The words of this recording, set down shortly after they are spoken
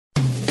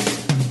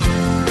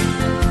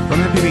From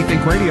MPB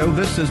Think Radio,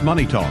 this is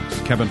Money Talks.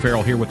 Kevin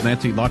Farrell here with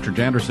Nancy Lottridge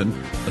Anderson,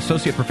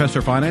 Associate Professor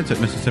of Finance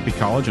at Mississippi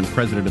College and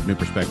President of New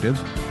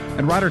Perspectives,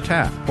 and Ryder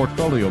Taff,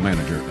 Portfolio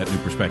Manager at New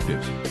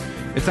Perspectives.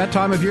 It's that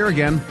time of year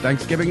again.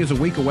 Thanksgiving is a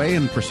week away,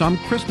 and for some,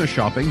 Christmas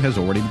shopping has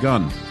already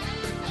begun.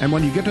 And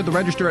when you get to the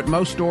register at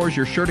most stores,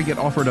 you're sure to get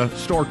offered a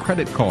store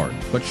credit card.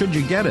 But should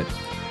you get it?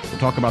 We'll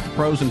talk about the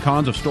pros and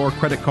cons of store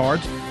credit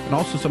cards and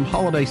also some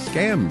holiday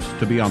scams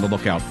to be on the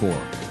lookout for.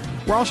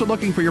 We're also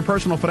looking for your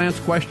personal finance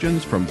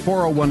questions from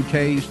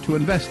 401ks to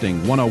Investing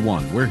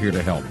 101. We're here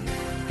to help.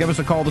 Give us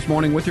a call this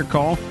morning with your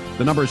call.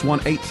 The number is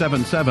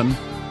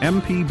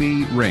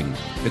 1-877-MPB-RING.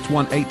 It's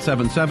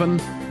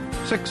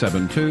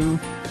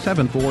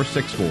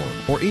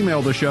 1-877-672-7464. Or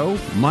email the show,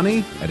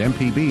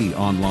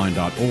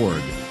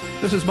 money@mpbonline.org.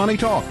 This is Money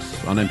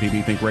Talks on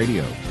MPB Think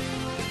Radio.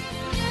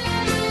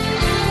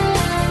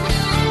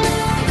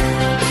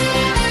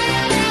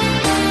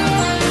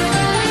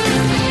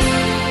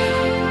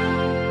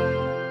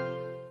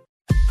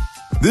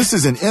 This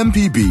is an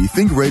MPB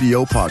Think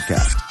Radio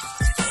podcast.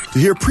 To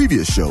hear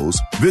previous shows,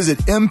 visit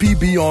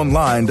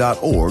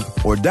mpbonline.org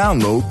or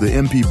download the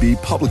MPB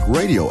Public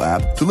Radio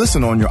app to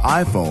listen on your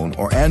iPhone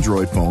or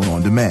Android phone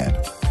on demand.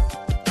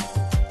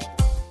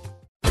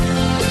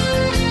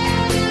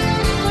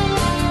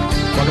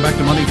 Welcome back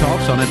to Money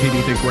Talks on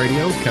MPB Think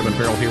Radio. Kevin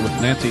Farrell here with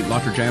Nancy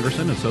Lottridge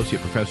Anderson, Associate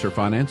Professor of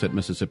Finance at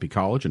Mississippi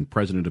College and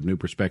President of New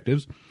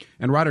Perspectives,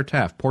 and Ryder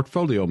Taff,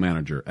 Portfolio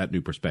Manager at New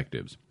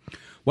Perspectives.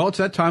 Well, it's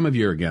that time of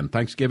year again.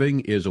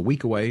 Thanksgiving is a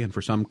week away, and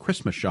for some,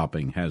 Christmas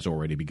shopping has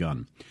already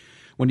begun.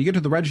 When you get to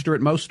the register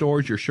at most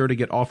stores, you're sure to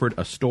get offered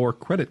a store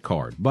credit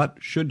card. But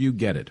should you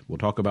get it? We'll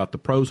talk about the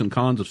pros and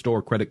cons of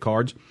store credit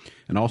cards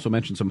and also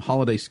mention some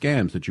holiday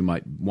scams that you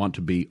might want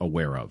to be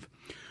aware of.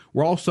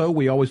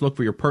 We always look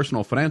for your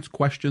personal finance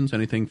questions,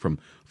 anything from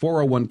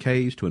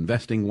 401ks to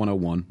Investing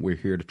 101. We're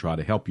here to try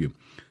to help you.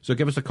 So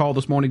give us a call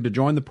this morning to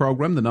join the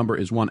program. The number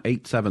is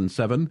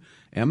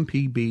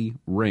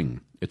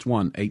 1-877-MPB-RING. It's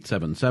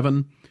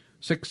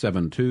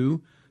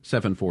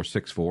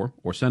 1-877-672-7464,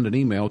 or send an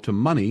email to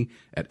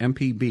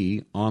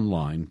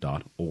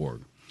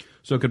money@mpbonline.org.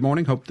 So good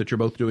morning. Hope that you're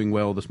both doing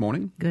well this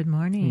morning. Good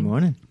morning. Good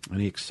morning.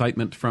 Any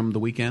excitement from the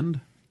weekend?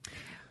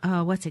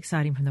 What's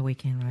exciting from the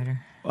weekend,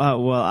 Ryder?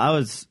 Well, I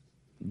was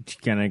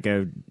going to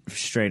go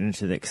straight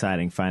into the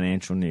exciting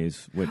financial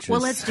news, which Well,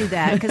 let's do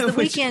that, because the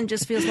weekend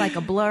just feels like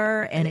a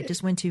blur, and it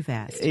just went too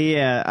fast.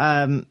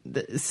 Yeah.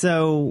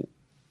 So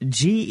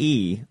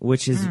GE,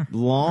 which has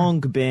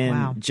long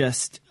been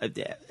just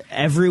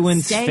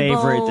everyone's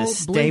favorite, the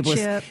stable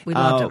chip. We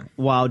loved them.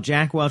 While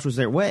Jack Welch was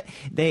there,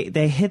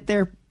 they hit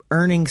their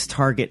earnings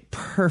target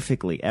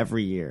perfectly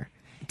every year.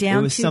 Down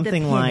it was to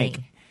something the penny.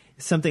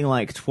 Something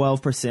like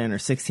 12% or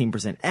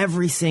 16%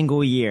 every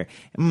single year.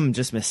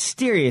 Just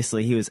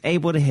mysteriously, he was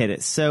able to hit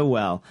it so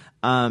well.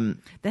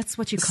 That's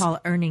what you call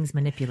earnings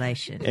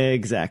manipulation.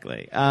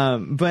 Exactly.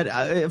 But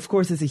of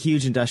course, it's a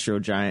huge industrial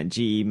giant.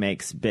 GE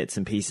makes bits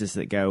and pieces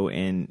that go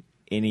in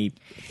anything.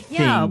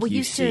 Yeah, we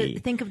used see. to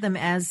think of them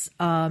as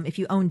if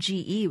you owned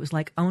GE, it was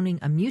like owning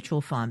a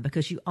mutual fund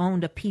because you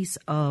owned a piece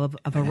of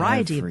a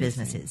variety of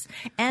businesses.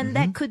 And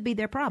that could be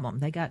their problem.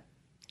 They got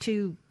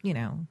too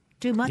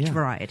much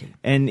variety.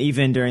 And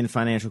even during the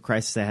financial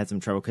crisis, they had some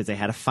trouble because they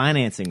had a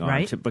financing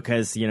arm.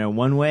 Because,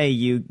 one way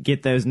you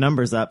get those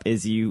numbers up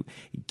is you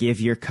give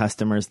your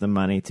customers the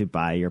money to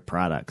buy your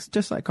products,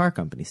 just like car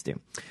companies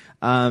do.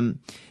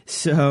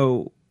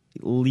 So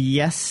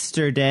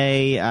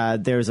yesterday,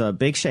 there was a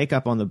big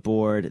shakeup on the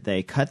board.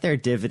 They cut their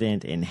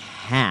dividend in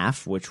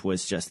half, which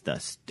was just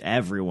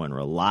everyone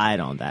relied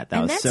on that.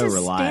 That was so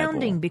reliable. That's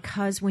astounding,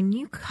 because when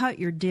you cut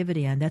your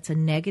dividend, that's a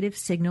negative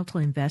signal to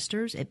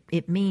investors.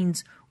 It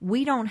means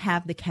we don't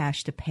have the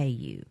cash to pay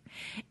you.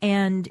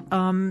 And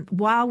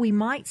while we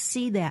might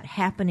see that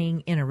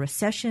happening in a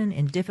recession,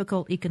 in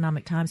difficult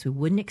economic times, we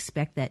wouldn't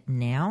expect that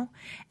now,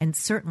 and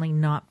certainly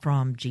not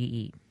from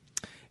GE.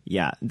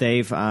 Yeah,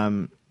 they've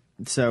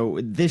so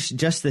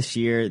this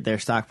year, their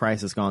stock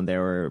price has gone. They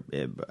were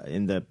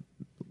in the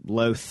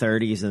low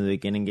 30s in the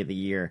beginning of the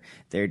year.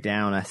 They're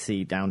down,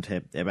 down to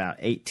about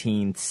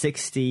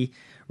 1860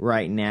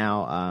 right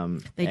now.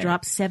 They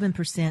dropped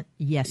 7%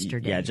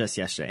 yesterday. Yeah, just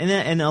yesterday.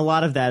 And a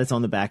lot of that is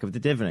on the back of the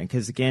dividend.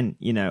 Because, again,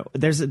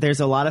 there's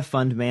a lot of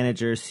fund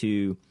managers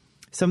who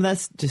 – some of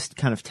that's just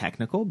kind of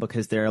technical,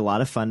 because there are a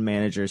lot of fund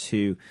managers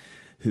who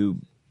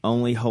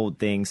only hold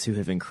things who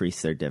have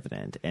increased their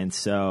dividend. And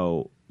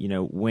so –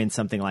 when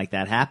something like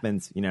that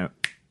happens,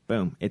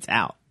 boom, it's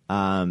out.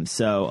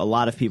 So a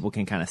lot of people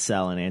can kind of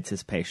sell in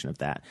anticipation of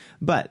that.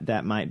 But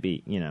that might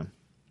be,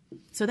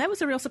 So that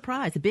was a real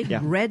surprise, a big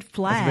red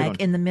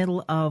flag in the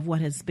middle of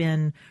what has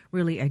been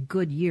really a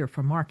good year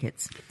for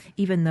markets,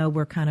 even though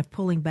we're kind of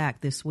pulling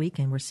back this week,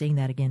 and we're seeing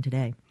that again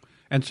today.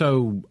 And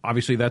so,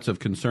 obviously, that's of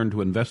concern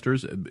to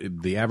investors.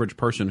 The average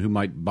person who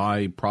might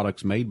buy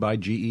products made by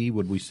GE,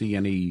 would we see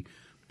any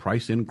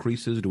price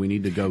increases? Do we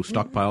need to go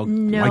stockpile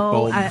No, light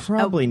bulbs?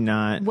 Probably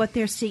not. What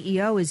their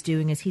CEO is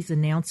doing is he's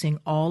announcing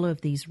all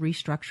of these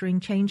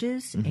restructuring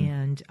changes,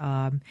 and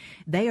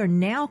they are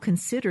now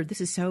considered,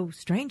 this is so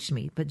strange to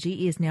me, but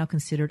GE is now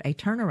considered a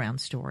turnaround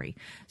story.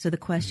 So the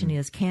question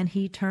is, can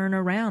he turn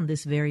around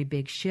this very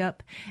big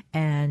ship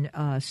and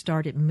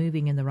start it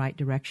moving in the right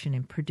direction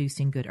and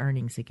producing good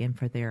earnings again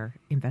for their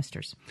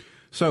investors?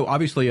 So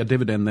obviously a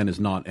dividend then is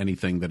not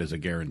anything that is a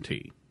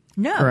guarantee.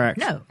 No, Correct.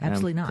 no,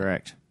 absolutely not.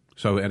 Correct.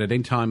 So at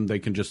any time they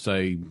can just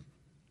say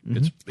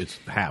it's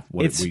half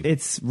what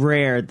It's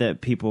rare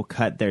that people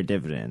cut their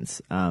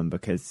dividends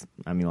because,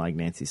 I mean, like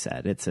Nancy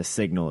said, it's a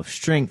signal of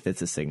strength.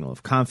 It's a signal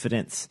of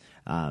confidence.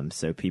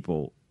 So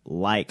people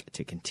like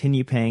to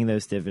continue paying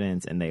those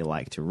dividends and they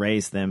like to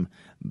raise them.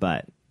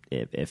 But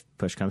if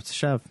push comes to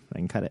shove,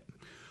 they can cut it.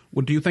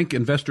 Well, do you think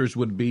investors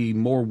would be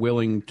more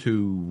willing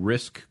to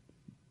risk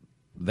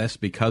this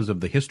because of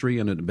the history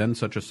and it had been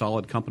such a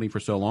solid company for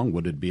so long?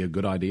 Would it be a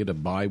good idea to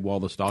buy while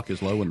the stock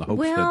is low in the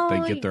hopes that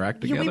they get their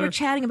act together? We were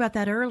chatting about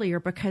that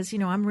earlier because,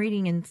 I'm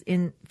reading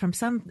in from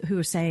some who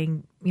are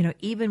saying,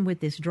 even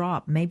with this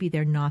drop, maybe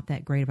they're not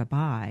that great of a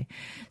buy.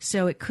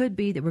 So it could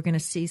be that we're going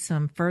to see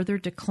some further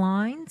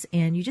declines,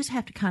 and you just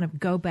have to kind of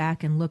go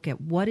back and look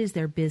at what is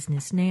their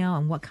business now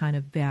and what kind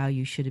of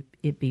value should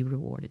it be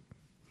rewarded.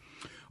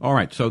 All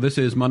right, so this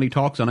is Money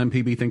Talks on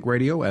MPB Think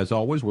Radio. As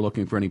always, we're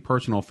looking for any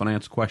personal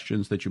finance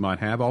questions that you might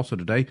have. Also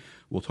today,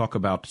 we'll talk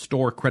about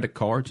store credit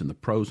cards and the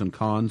pros and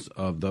cons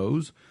of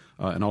those.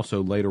 And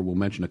also later, we'll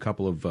mention a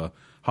couple of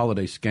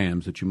holiday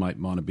scams that you might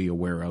want to be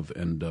aware of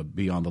and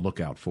be on the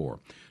lookout for.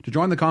 To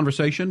join the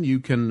conversation, you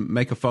can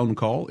make a phone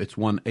call. It's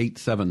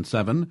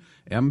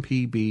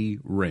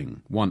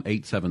 1-877-MPB-RING,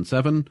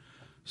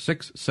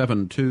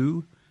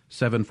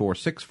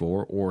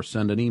 1-877-672-7464, or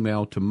send an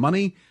email to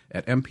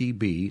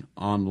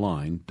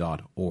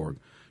money@mpbonline.org.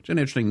 It's an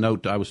interesting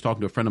note. I was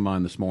talking to a friend of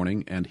mine this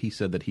morning, and he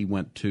said that he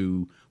went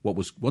to what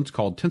was once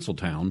called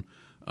Tinseltown,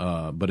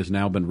 but has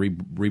now been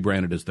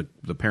rebranded as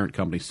the parent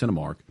company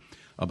Cinemark.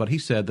 But he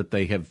said that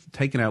they have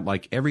taken out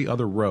like every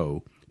other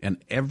row,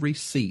 and every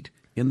seat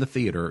in the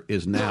theater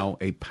is now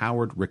a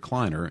powered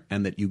recliner,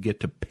 and that you get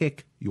to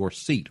pick your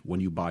seat when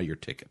you buy your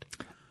ticket.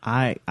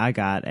 I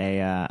got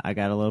a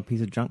little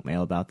piece of junk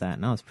mail about that,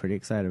 and I was pretty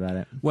excited about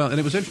it. Well, and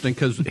it was interesting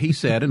because he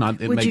said, and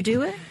Would you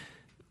do it?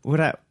 Would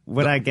I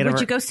get? Would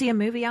you go see a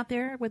movie out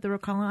there with the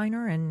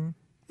recliner and?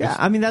 Yeah,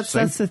 I mean that's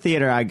the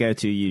theater I go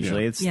to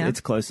usually. Yeah.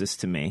 It's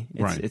closest to me.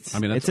 Right. It's I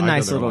mean, it's a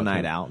nice little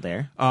night out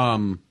there.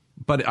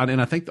 But I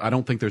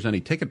don't think there's any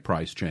ticket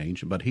price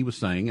change. But he was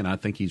saying, and I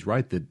think he's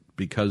right, that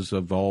because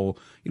of all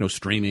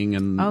streaming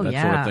and sort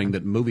of thing,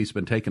 that movies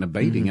been taking a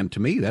beating. And to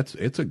me,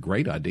 it's a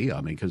great idea.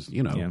 I mean, because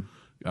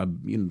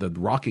the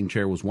rocking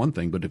chair was one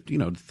thing, but if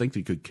to think that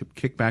you could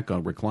kick back a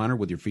recliner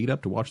with your feet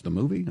up to watch the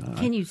movie.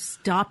 Can you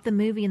stop the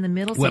movie in the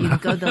middle so you can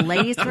go to the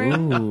ladies'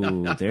 room?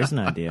 Ooh, there's an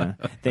idea.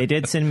 They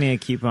did send me a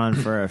coupon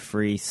for a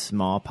free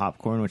small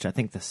popcorn, which I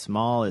think the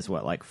small is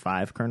like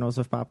 5 kernels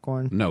of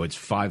popcorn. No, it's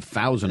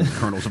 5,000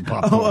 kernels of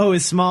popcorn. Oh,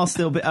 is small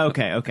still big?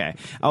 Okay.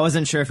 I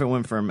wasn't sure if it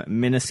went from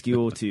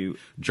minuscule to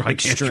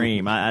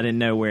extreme. I didn't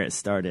know where it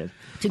started.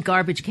 To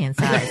garbage can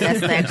size. That's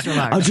the extra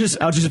large.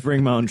 I'll just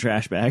bring my own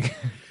trash bag.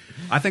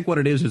 I think what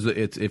it is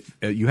it's if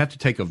you have to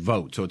take a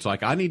vote. So it's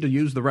like, I need to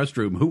use the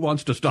restroom. Who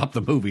wants to stop the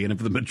movie? And if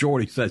the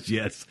majority says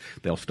yes,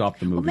 they'll stop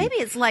the movie. Well, maybe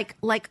it's like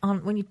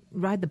on when you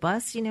ride the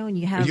bus, and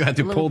you have you have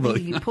to pull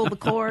you pull the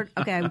cord.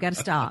 Okay, we got to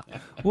stop.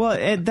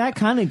 Well, that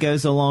kind of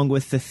goes along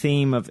with the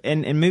theme of,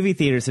 and movie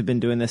theaters have been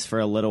doing this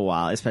for a little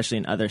while, especially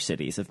in other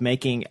cities, of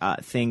making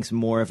things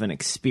more of an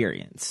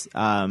experience.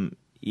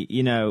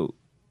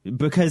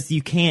 Because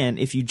you can,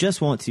 if you just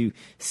want to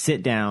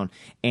sit down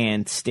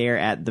and stare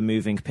at the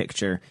moving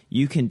picture,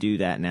 you can do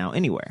that now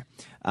anywhere.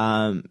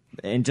 And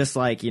just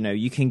like,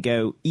 you can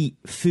go eat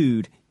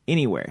food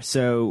anywhere.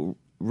 So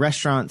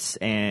restaurants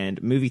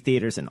and movie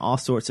theaters and all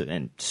sorts of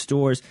and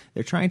stores,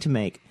 they're trying to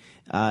make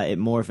it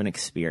more of an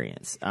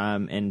experience.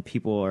 And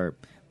people are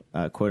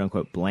quote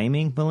unquote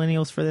blaming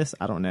millennials for this.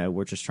 I don't know.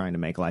 We're just trying to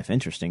make life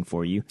interesting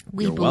for you.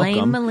 We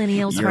blame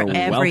millennials for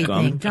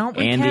everything, don't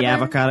we, And Kevin? the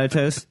avocado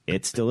toast,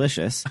 it's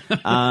delicious.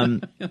 But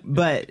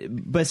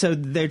so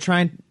they're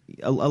trying.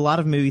 A lot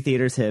of movie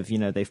theaters have,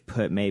 they've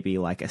put maybe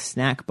like a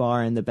snack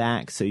bar in the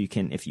back, so you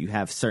can, if you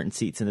have certain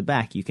seats in the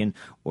back, you can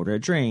order a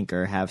drink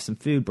or have some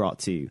food brought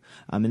to you.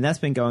 And that's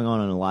been going on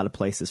in a lot of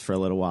places for a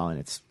little while, and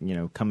it's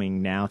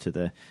coming now to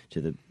the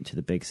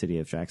big city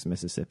of Jackson,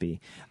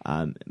 Mississippi.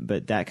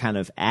 But that kind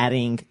of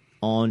adding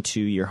on to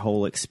your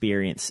whole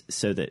experience,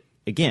 so that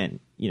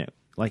again,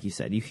 like you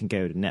said, you can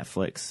go to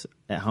Netflix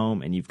at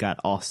home and you've got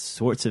all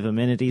sorts of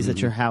amenities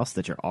at your house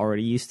that you're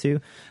already used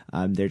to.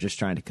 They're just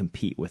trying to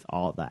compete with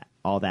all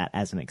that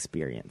as an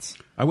experience.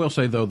 I will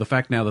say, though, the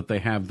fact now that they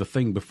have the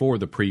thing before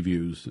the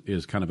previews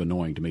is kind of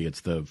annoying to me.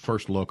 It's the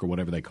first look or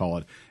whatever they call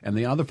it. And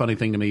the other funny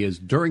thing to me is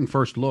during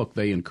first look,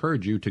 they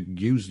encourage you to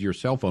use your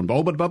cell phone.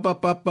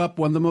 But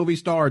when the movie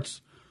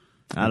starts.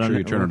 Make sure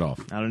you turn it off.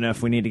 I don't know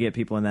if we need to get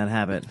people in that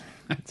habit.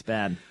 It's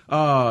bad.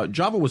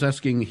 Java was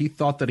asking, he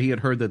thought that he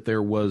had heard that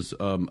there was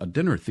a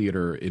dinner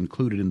theater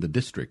included in the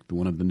district,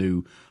 one of the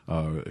new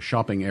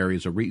shopping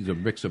areas, a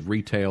mix of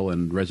retail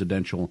and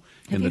residential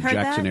in the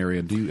Jackson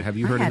area. Have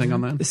you heard anything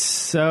on that?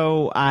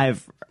 So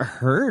I've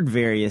heard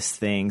various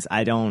things.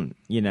 I don't,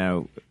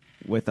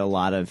 with a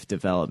lot of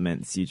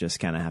developments, you just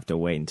kind of have to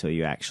wait until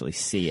you actually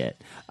see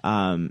it.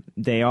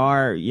 They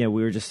are, we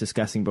were just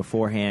discussing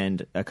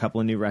beforehand, a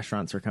couple of new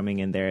restaurants are coming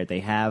in there.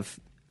 They have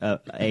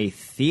a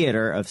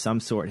theater of some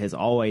sort has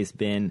always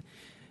been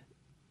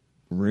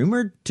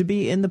rumored to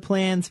be in the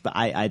plans, but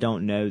I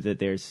don't know that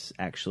there's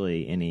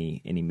actually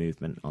any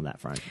movement on that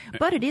front.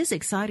 But it is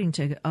exciting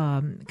to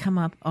come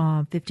up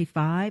on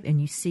 55 and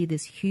you see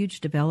this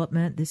huge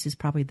development. This is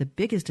probably the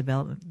biggest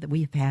development that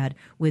we've had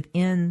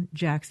within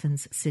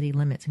Jackson's city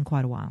limits in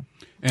quite a while.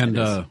 And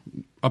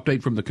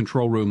update from the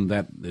control room,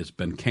 that has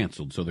been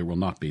canceled, so there will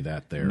not be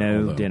that there.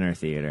 No dinner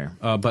theater.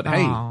 But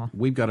hey,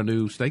 we've got a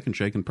new Steak and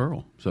Shake in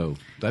Pearl, so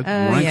that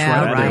ranks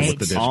right up there with the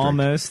district.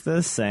 Almost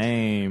the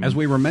same. As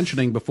we were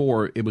mentioning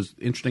before, it was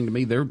interesting to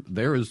me,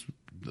 there is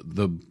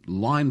the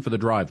line for the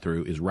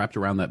drive-thru is wrapped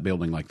around that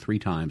building like 3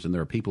 times, and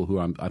there are people who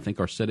I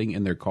think are sitting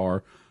in their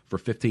car for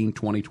 15,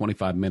 20,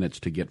 25 minutes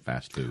to get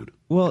fast food.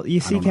 Well,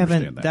 you see,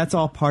 Kevin, that's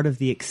all part of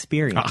the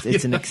experience.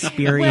 It's an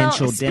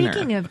experiential dinner.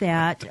 Speaking of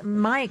that,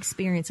 my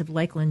experience of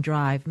Lakeland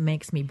Drive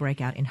makes me break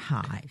out in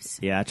hives.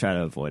 Yeah, I try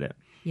to avoid it.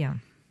 Yeah.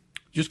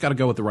 Just got to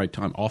go at the right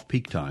time,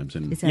 off-peak times.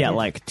 And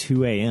like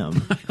 2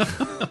 a.m.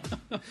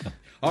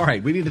 All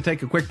right, we need to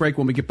take a quick break.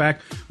 When we get back,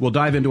 we'll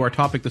dive into our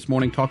topic this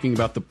morning, talking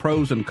about the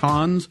pros and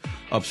cons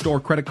of store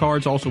credit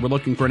cards. Also, we're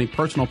looking for any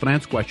personal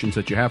finance questions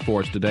that you have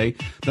for us today.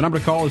 The number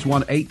to call is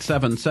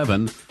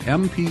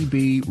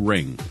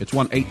 1-877-MPB-RING. It's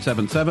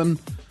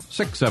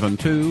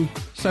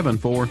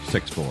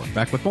 1-877-672-7464.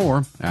 Back with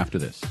more after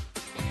this.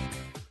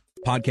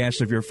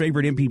 Podcasts of your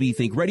favorite MPB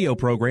Think Radio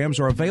programs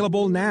are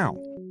available now.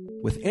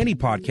 With any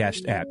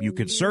podcast app, you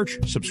can search,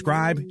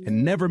 subscribe,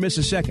 and never miss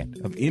a second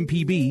of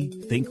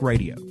MPB Think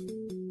Radio.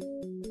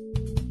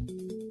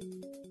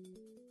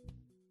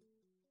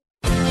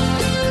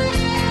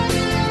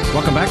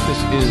 Welcome back. This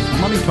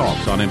is Money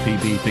Talks on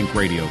MPB Think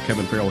Radio.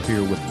 Kevin Farrell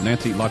here with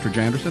Nancy Lottridge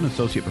Anderson,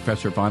 Associate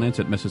Professor of Finance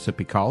at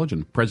Mississippi College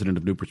and President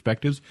of New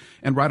Perspectives,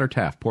 and Ryder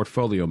Taft,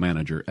 Portfolio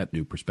Manager at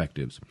New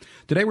Perspectives.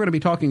 Today we're going to be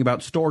talking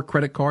about store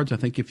credit cards. I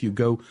think if you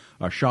go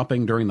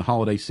shopping during the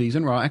holiday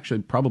season, well,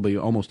 actually probably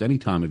almost any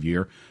time of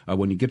year,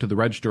 when you get to the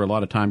register, a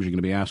lot of times you're going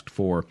to be asked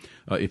for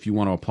if you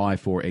want to apply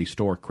for a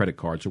store credit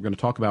card. So we're going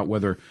to talk about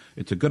whether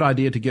it's a good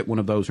idea to get one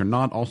of those or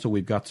not. Also,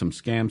 we've got some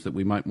scams that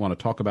we might want to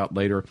talk about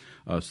later,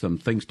 some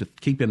things to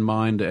keep in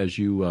mind as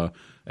you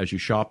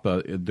shop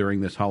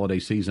during this holiday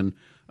season.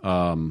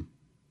 So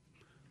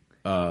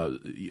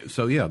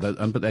yeah, the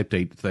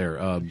update there.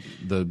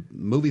 The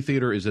movie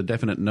theater is a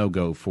definite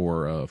no-go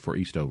for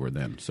Eastover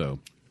then. So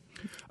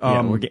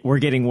we're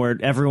getting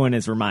word. Everyone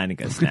is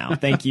reminding us now.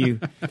 Thank you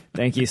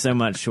so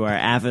much to our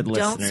avid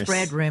listeners. Don't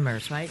spread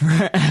rumors, right? For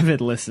our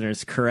avid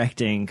listeners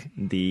correcting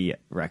the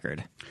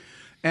record.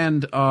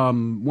 And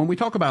when we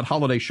talk about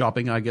holiday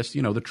shopping, I guess,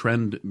 the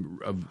trend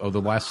of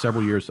the last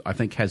several years, I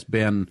think, has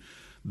been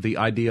the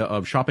idea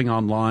of shopping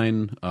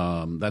online,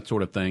 that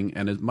sort of thing.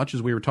 And as much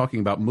as we were talking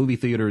about movie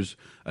theaters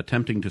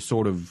attempting to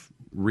sort of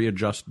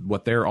readjust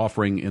what they're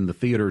offering in the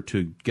theater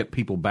to get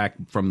people back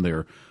from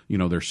their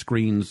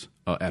screens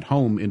at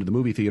home into the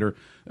movie theater,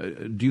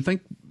 do you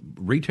think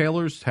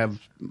retailers have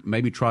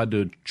maybe tried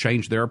to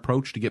change their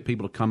approach to get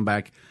people to come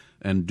back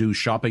and do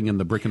shopping in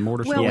the brick and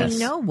mortar well, stores? we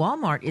know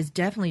Walmart is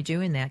definitely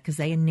doing that because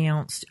they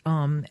announced,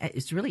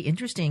 it's really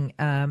interesting,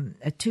 a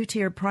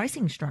 2-tier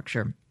pricing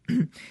structure.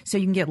 So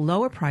you can get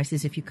lower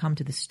prices if you come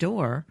to the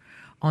store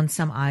on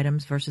some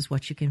items versus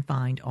what you can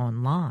find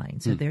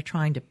online. So they're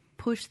trying to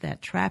push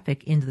that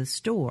traffic into the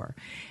store.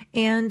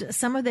 And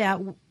some of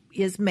that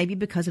is maybe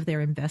because of their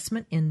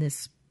investment in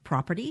this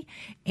property,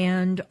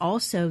 and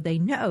also they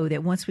know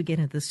that once we get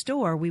into the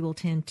store, we will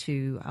tend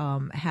to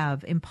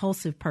have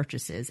impulsive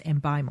purchases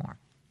and buy more.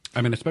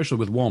 I mean, especially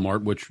with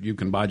Walmart, which you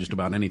can buy just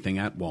about anything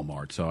at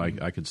Walmart. So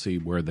I could see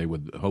where they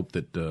would hope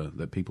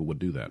that people would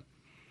do that.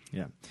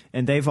 Yeah,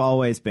 and they've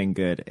always been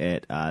good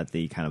at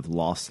the kind of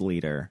loss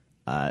leader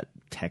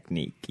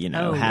technique.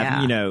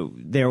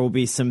 There will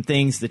be some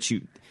things that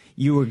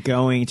you were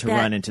going to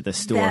run into the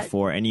store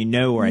for, and you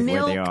know where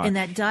they are. And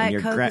that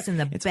Diet Coke is in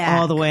the it's back.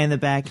 all the way in the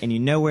back, and you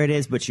know where it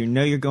is, but you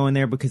know you're going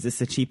there because it's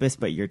the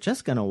cheapest, but you're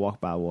just going to walk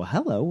by, well,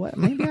 hello, what?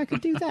 Maybe I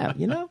could do that,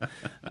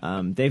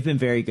 They've been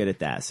very good at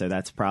that, so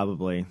that's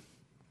probably,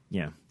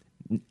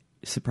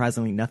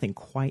 surprisingly nothing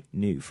quite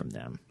new from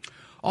them.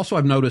 Also,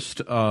 I've noticed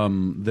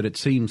that it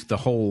seems the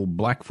whole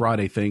Black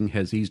Friday thing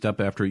has eased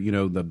up after,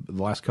 the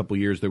last couple of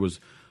years. There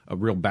was a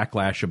real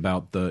backlash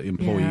about the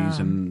employees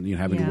and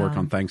having to work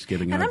on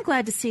Thanksgiving. And I'm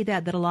glad to see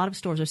that a lot of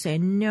stores are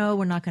saying, no,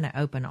 we're not going to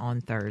open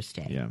on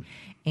Thursday. Yeah.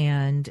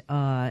 And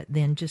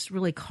then just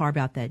really carve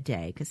out that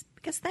day.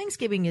 Because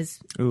Thanksgiving is,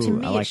 to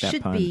me, it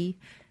should be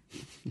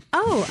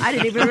Oh, I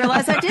didn't even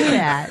realize I did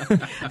that.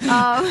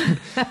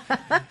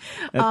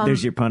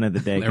 There's your pun of the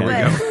day. There we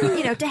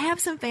Kevin. But, to have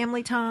some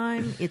family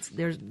time, it's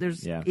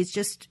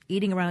just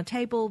eating around a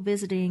table,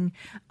 visiting,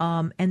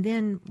 and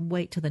then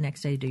wait till the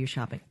next day to do your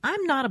shopping.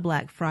 I'm not a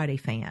Black Friday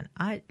fan.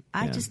 I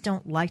just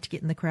don't like to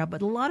get in the crowd,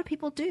 but a lot of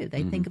people do.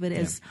 They think of it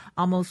as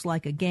almost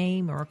like a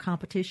game or a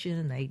competition,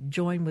 and they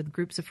join with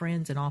groups of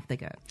friends, and off they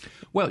go.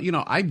 Well,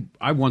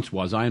 I once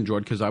was. I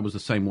enjoyed because I was the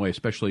same way,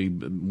 especially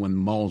when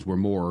malls were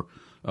more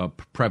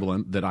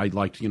prevalent, that I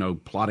liked,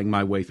 plotting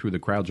my way through the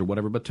crowds or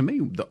whatever. But to me,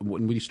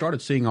 when we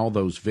started seeing all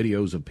those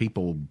videos of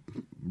people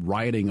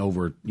rioting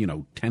over,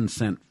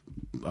 10-cent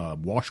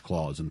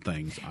washcloths and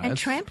things. And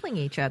trampling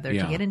each other to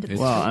get into the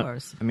Well,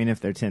 stores. I mean, if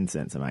they're 10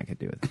 cents, I might could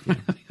do it. Yeah.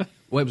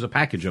 Well, it was a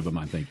package of them,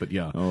 I think. But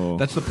yeah, Oh.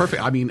 that's the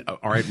perfect. I mean,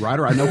 all right,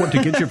 Ryder, I know what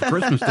to get you for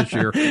Christmas this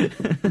year.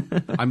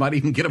 I might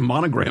even get a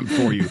monogram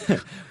for you.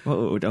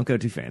 Whoa, don't go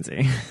too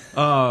fancy.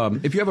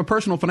 If you have a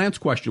personal finance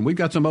question, we've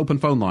got some open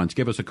phone lines.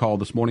 Give us a call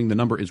this morning. The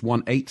number is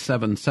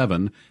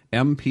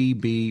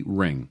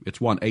 1-877-MPB-RING. It's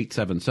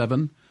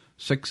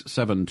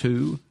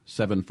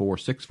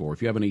 1-877-672-7464.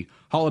 If you have any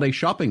holiday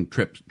shopping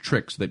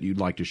tricks that you'd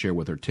like to share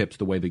with, or tips,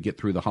 the way they get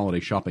through the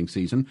holiday shopping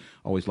season,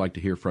 always like to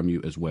hear from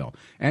you as well.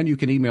 And you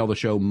can email the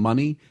show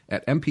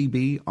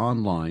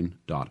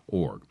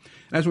money@mpbonline.org.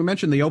 As we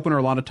mentioned, the opener,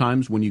 a lot of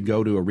times when you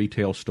go to a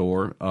retail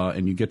store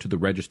and you get to the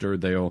register,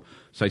 they'll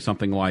say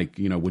something like,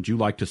 would you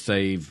like to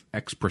save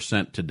X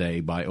percent today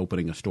by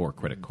opening a store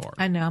credit card?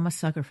 I know, I'm a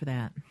sucker for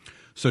that.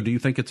 So do you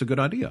think it's a good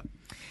idea?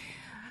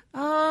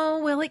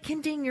 Oh, well, it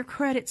can ding your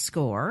credit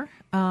score,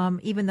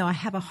 even though I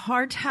have a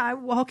hard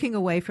time walking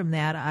away from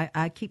that.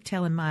 I keep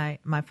telling my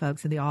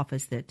folks in the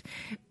office that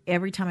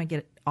every time I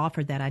get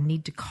offered that, I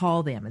need to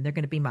call them, and they're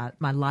going to be my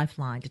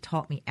lifeline to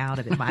talk me out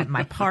of it,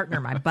 my partner,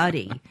 my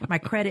buddy, my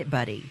credit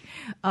buddy.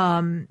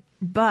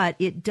 But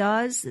it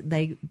does,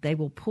 they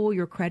will pull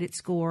your credit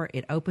score.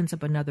 It opens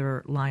up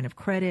another line of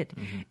credit,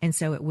 and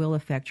so it will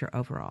affect your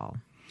overall.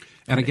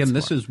 And again,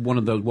 this is one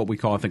of those, what we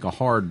call, I think, a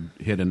hard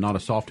hit and not a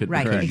soft hit,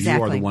 Right, because exactly.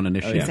 you are the one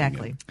initiating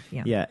Exactly.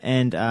 it. Yeah.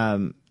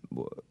 And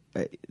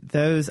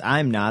those,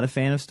 I'm not a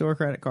fan of store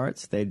credit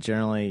cards. They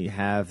generally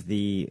have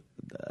the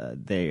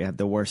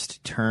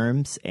worst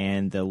terms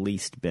and the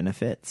least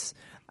benefits.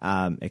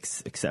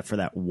 Except for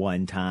that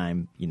one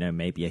time,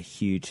 maybe a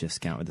huge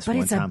discount with this But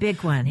one it's time. a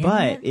big one, isn't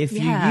But it? if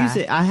you Yeah. use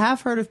it, I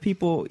have heard of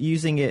people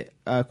using it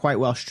quite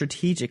well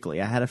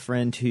strategically. I had a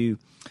friend who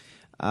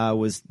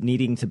was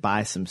needing to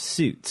buy some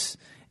suits,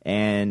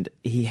 and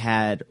he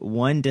had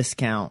one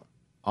discount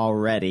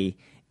already,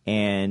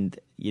 and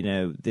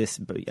this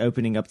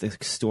opening up the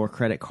store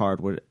credit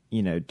card would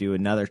do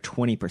another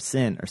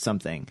 20% or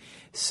something.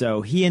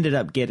 So he ended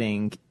up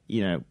getting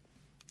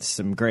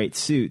some great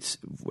suits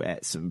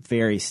at some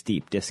very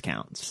steep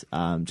discounts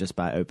just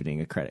by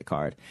opening a credit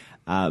card.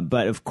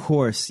 But of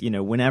course,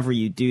 whenever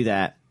you do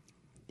that,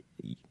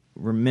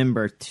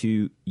 remember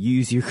to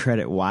use your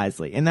credit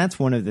wisely. And that's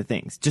one of the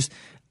things. Just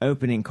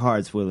opening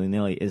cards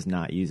willy-nilly is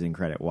not using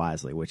credit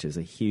wisely, which is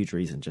a huge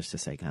reason just to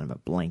say kind of a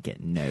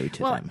blanket no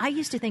to them. I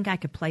used to think I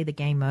could play the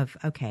game of,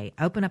 okay,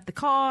 open up the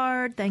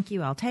card, thank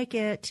you, I'll take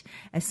it.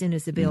 As soon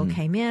as the bill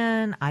came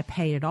in, I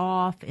paid it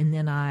off, and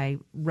then I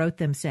wrote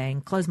them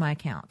saying, close my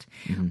account.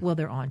 Well,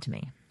 they're on to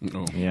me.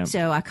 Oh. Yeah.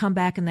 So I come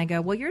back and they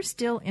go, well, you're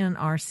still in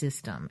our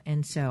system.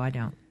 And so I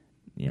don't.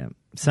 Yeah.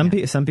 Some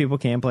people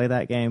can play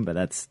that game, but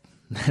that's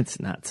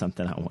not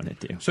something I want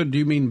to do. So do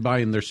you mean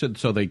buying their,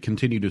 so they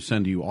continue to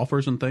send you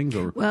offers and things,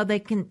 or? Well, they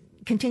can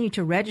continue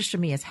to register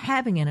me as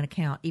having an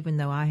account, even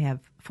though I have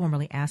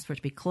formally asked for it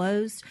to be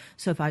closed.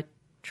 So if I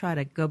try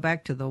to go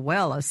back to the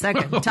well a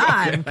second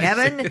time,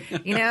 Kevin,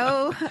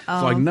 It's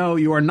like, no,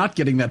 you are not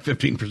getting that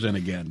 15%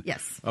 again.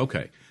 Yes.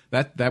 Okay.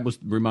 That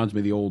reminds me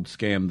of the old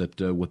scam that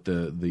with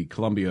the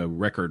Columbia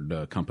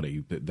record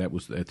company. That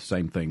was the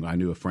same thing. I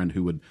knew a friend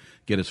who would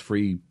get his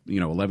free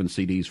 11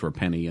 CDs for a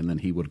penny, and then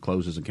he would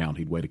close his account.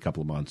 He'd wait a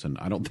couple of months, and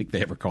I don't think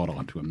they ever caught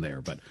on to him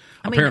there. But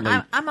apparently,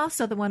 I'm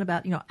also the one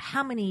about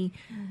how many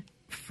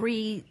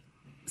free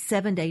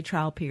 7-day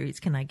trial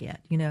periods can I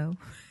get?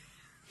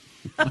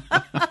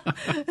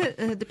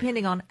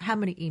 Depending on how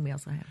many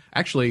emails I have.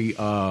 Actually,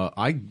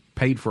 I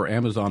paid for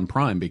Amazon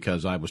Prime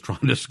because I was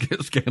trying to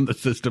scam the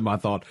system. I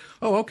thought,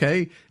 oh,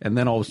 okay. And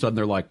then all of a sudden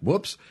they're like,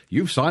 whoops,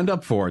 you've signed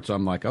up for it. So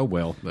I'm like, oh,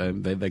 well,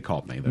 they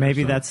called me there.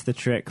 Maybe so. that's the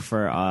trick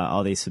for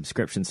all these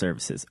subscription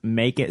services.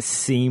 Make it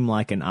seem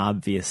like an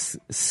obvious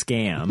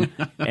scam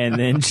and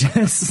then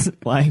just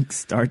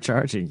start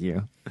charging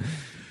you.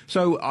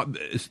 So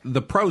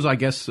the pros, I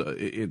guess,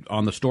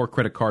 on the store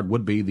credit card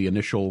would be the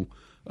initial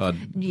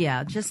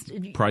just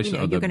price.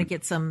 You're going to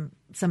get some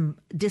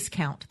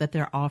discount that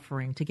they're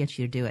offering to get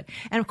you to do it.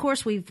 And of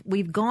course,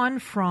 we've gone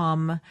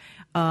from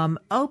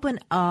open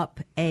up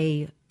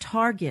a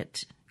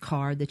Target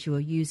card that you will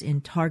use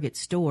in Target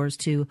stores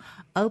to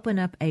open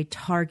up a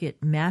Target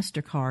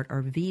MasterCard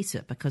or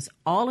Visa, because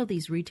all of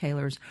these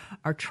retailers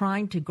are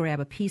trying to grab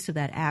a piece of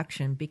that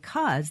action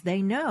because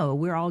they know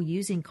we're all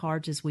using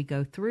cards as we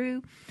go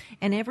through.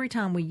 And every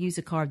time we use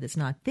a card that's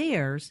not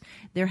theirs,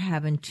 they're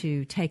having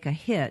to take a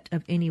hit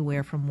of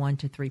anywhere from 1%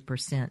 to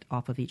 3%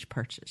 off of each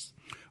purchase.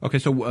 Okay,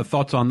 so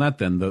thoughts on that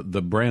then?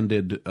 The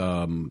branded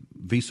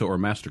Visa or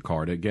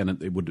MasterCard, again,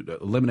 it would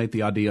eliminate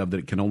the idea of that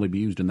it can only be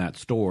used in that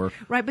store.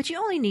 Right, but you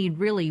only need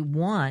really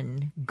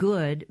one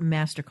good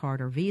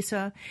MasterCard or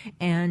Visa,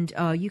 and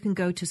you can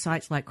go to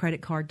sites like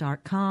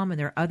creditcard.com, and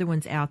there are other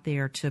ones out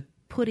there to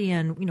put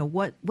in,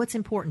 what's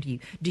important to you.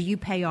 Do you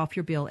pay off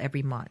your bill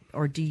every month,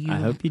 or do you? I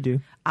hope you do.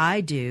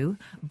 I do,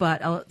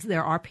 but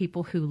there are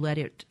people who let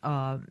it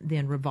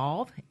then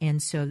revolve,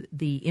 and so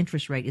the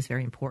interest rate is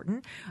very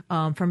important.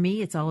 For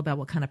me, it's all about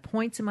what kind of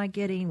points am I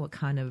getting, what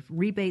kind of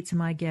rebates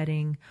am I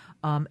getting,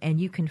 and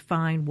you can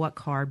find what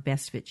card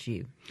best fits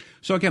you.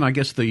 So again, I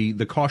guess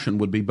the caution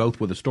would be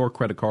both with a store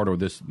credit card or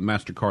this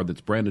MasterCard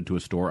that's branded to a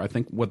store. I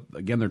think what,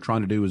 again, they're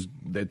trying to do is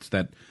it's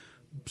that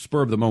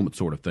spur of the moment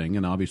sort of thing,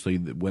 and obviously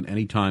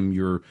anytime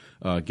you're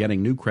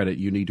getting new credit,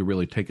 you need to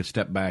really take a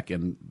step back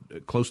and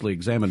closely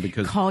examine,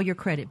 because call your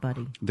credit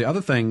buddy. The other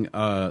thing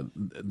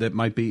that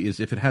might be is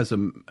if it has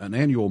an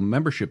annual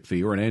membership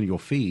fee or an annual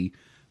fee,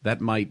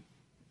 that might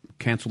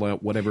cancel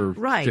out whatever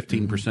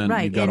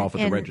 15% you got off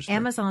at the register.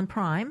 Amazon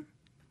Prime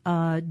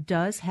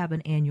does have an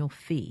annual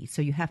fee,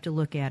 so you have to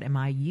look at, am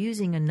I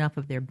using enough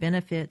of their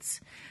benefits?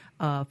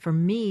 For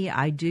me,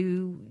 I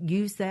do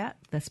use that.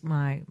 That's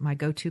my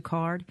go-to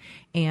card,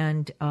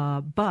 and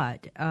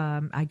but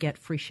I get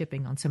free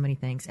shipping on so many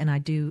things, and I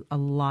do a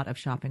lot of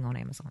shopping on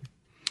Amazon.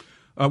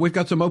 We've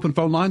got some open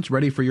phone lines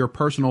ready for your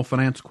personal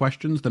finance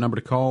questions. The number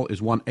to call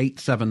is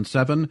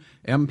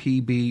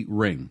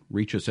 1-877-MPB-RING.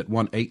 Reach us at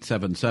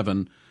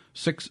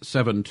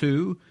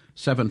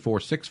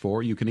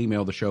 1-877-672-7464. You can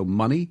email the show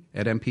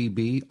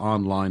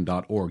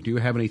money@mpbonline.org. Do you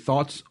have any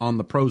thoughts on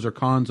the pros or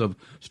cons of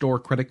store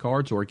credit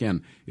cards? Or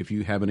again, if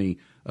you have any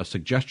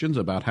suggestions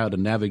about how to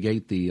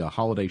navigate the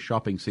holiday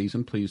shopping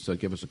season, please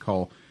give us a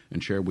call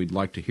and share. We'd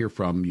like to hear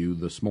from you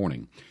this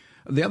morning.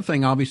 The other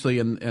thing, obviously,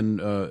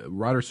 and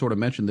Ryder sort of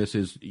mentioned this,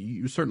 is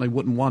you certainly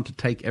wouldn't want to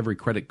take every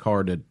credit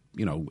card at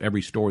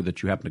every store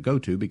that you happen to go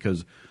to,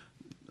 because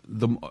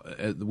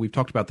we've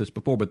talked about this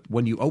before, but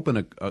when you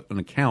open an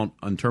account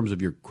in terms of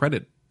your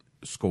credit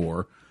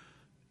score,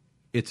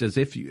 it's as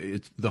if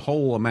it's the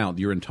whole amount,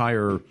 your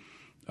entire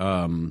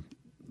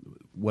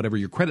whatever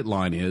your credit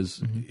line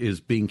is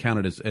being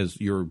counted as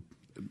your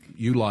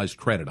utilized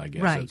credit, I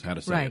guess is how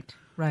to say it.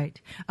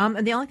 Right.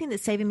 And the only thing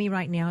that's saving me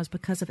right now is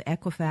because of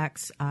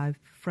Equifax, I've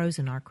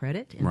frozen our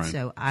credit, and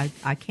so I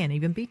can't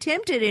even be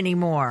tempted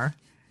anymore.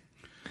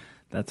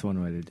 That's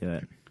one way to do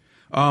it.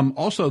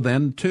 Also,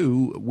 then,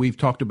 too, we've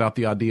talked about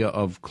the idea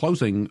of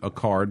closing a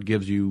card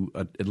gives you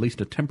at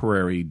least a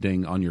temporary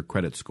ding on your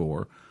credit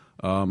score.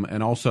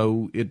 And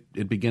also,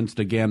 it begins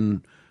to,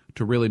 again,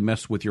 to really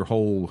mess with your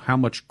whole how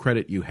much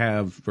credit you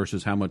have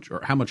versus how much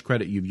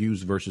credit you've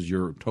used versus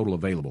your total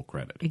available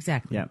credit.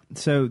 Exactly. Yeah.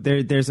 So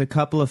there's a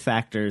couple of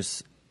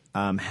factors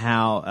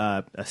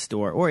how a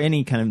store or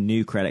any kind of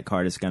new credit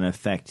card is going to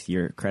affect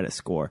your credit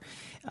score.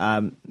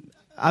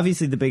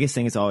 Obviously, the biggest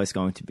thing is always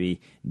going to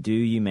be, do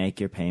you make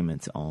your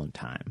payments on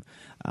time?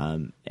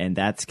 And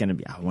that's going to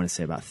be, I want to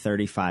say, about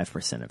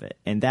 35% of it.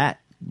 And that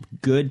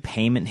good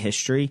payment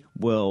history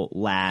will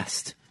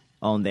last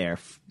on there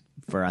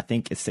for, I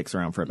think it sticks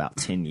around for about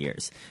 10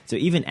 years. So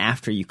even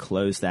after you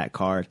close that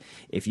card,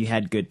 if you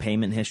had good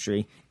payment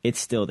history, it's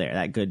still there.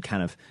 That good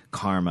kind of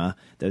karma,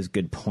 those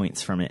good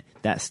points from it,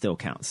 that still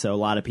counts. So a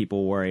lot of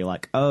people worry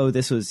like, oh,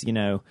 this was,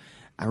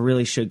 I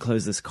really should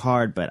close this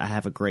card, but I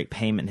have a great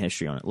payment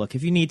history on it. Look,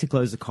 if you need to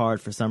close the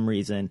card for some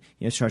reason,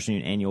 it's charging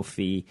you an annual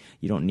fee,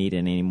 you don't need it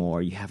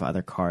anymore, you have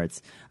other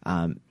cards,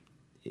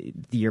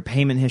 your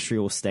payment history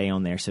will stay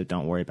on there, so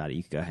don't worry about it.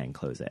 You can go ahead and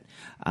close it.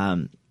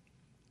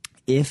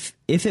 If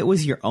it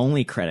was your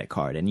only credit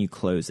card and you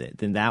close it,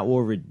 then that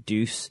will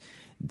reduce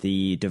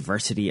the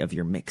diversity of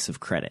your mix of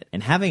credit.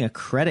 And having a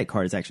credit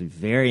card is actually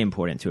very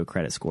important to a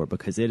credit score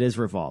because it is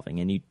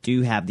revolving, and you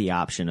do have the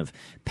option of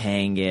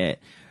paying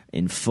it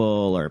in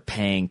full or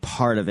paying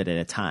part of it at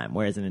a time.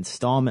 Whereas an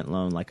installment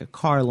loan, like a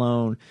car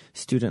loan,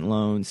 student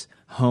loans,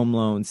 home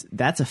loans,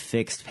 that's a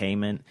fixed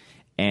payment.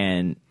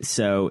 And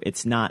so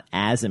it's not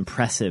as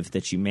impressive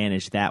that you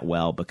manage that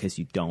well because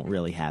you don't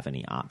really have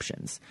any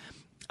options.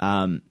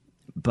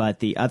 But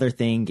the other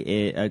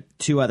thing,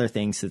 two other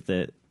things that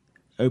the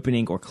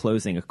opening or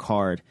closing a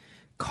card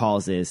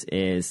causes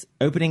is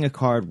opening a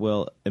card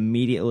will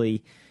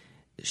immediately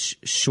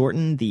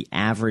shorten the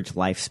average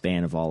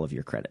lifespan of all of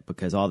your credit,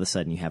 because all of a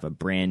sudden you have a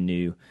brand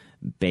new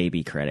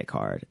baby credit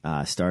card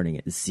starting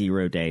at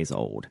 0 days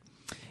old.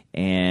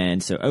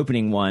 And so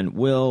opening one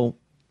will,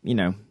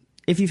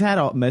 if you've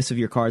had most of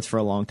your cards for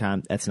a long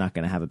time, that's not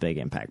going to have a big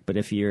impact. But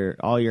if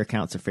all your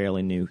accounts are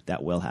fairly new,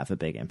 that will have a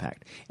big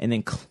impact. And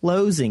then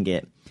closing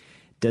it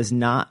does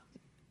not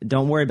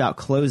don't worry about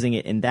closing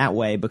it in that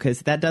way,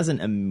 because that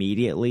doesn't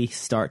immediately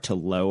start to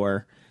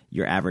lower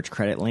your average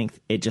credit length.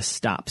 It just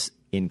stops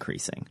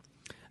increasing.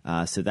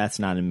 So that's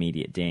not an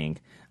immediate ding.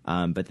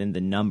 But then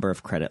the number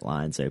of credit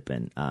lines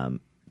open,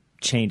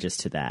 changes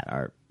to that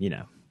are,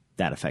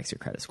 that affects your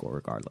credit score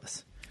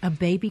regardless. A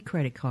baby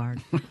credit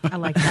card. I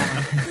like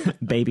that one.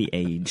 Baby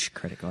age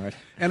credit card.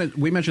 And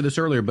we mentioned this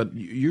earlier, but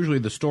usually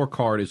the store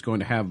card is going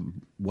to have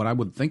what I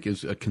would think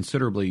is a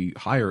considerably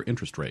higher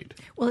interest rate.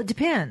 Well, it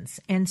depends.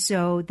 And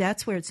so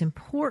that's where it's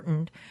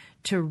important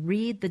to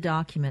read the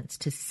documents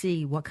to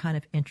see what kind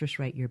of interest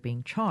rate you're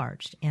being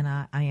charged. And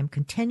I am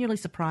continually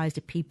surprised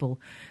at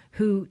people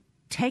who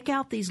take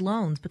out these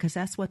loans, because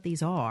that's what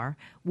these are,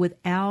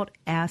 without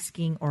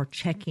asking or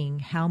checking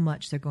how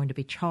much they're going to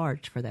be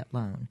charged for that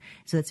loan.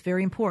 So that's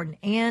very important.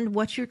 And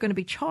what you're going to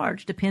be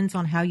charged depends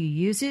on how you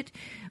use it.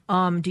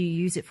 Do you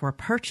use it for a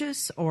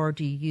purchase, or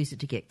do you use it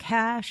to get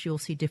cash? You'll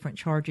see different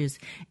charges,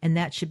 and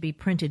that should be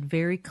printed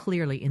very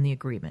clearly in the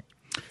agreement.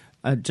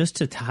 Just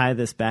to tie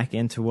this back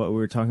into what we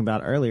were talking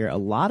about earlier, a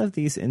lot of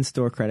these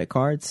in-store credit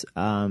cards,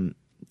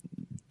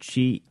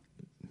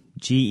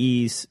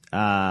 GE's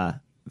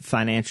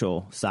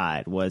financial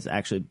side was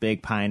actually a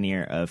big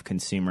pioneer of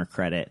consumer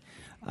credit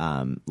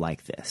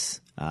like this,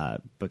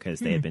 because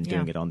they had been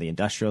doing it on the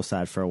industrial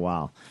side for a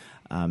while.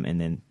 And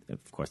then,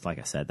 of course, like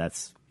I said,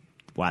 that's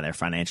why their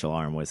financial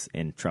arm was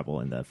in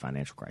trouble in the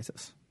financial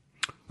crisis.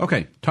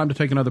 Okay, time to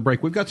take another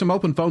break. We've got some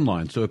open phone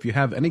lines, so if you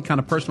have any kind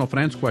of personal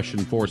finance question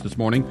for us this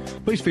morning,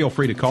 please feel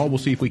free to call. We'll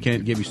see if we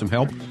can't give you some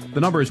help. The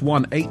number is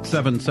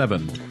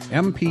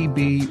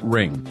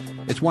 1-877-MPB-RING.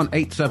 It's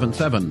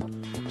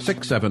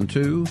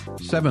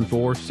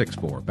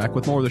 1-877-672-7464. Back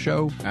with more of the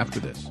show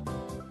after this.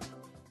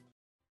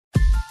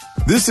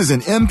 This is an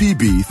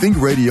MPB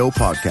Think Radio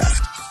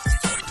podcast.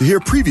 To hear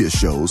previous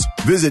shows,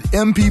 visit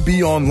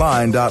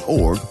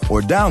mpbonline.org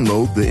or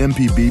download the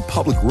MPB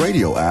Public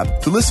Radio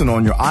app to listen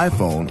on your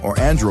iPhone or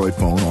Android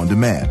phone on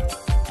demand.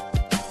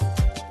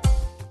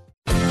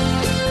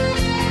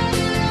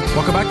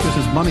 Welcome back. This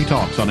is Money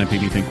Talks on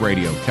MPB Think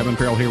Radio. Kevin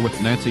Farrell here with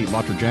Nancy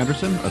Lottridge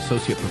Anderson,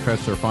 Associate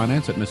Professor of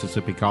Finance at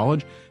Mississippi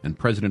College and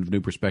President of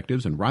New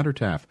Perspectives, and Ryder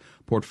Taff,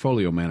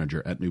 Portfolio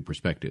Manager at New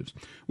Perspectives.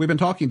 We've been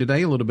talking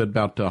today a little bit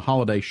about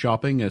holiday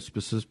shopping,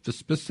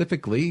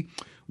 specifically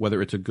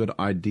whether it's a good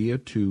idea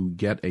to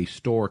get a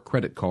store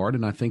credit card.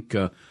 And I think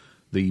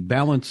the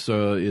balance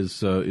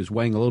is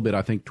weighing a little bit,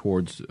 I think,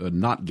 towards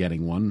not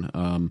getting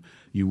one.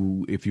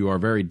 If you are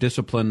very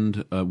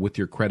disciplined with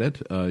your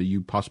credit,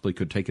 you possibly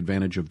could take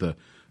advantage of the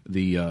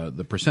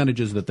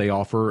percentages that they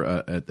offer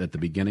at the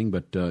beginning.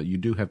 But you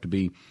do have to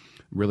be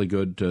really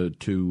good to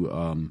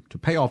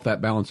pay off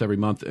that balance every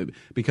month,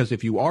 because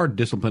if you are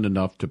disciplined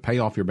enough to pay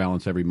off your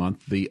balance every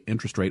month, the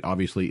interest rate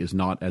obviously is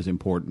not as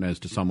important as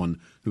to someone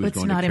who is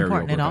going to carry over. It's not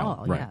important at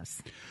all. Right.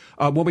 Yes.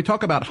 When we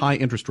talk about high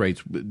interest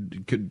rates,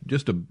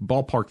 just a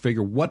ballpark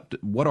figure, what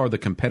are the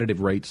competitive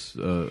rates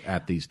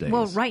at these days?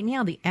 Well, right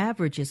now the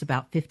average is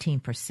about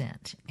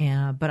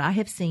 15%, but I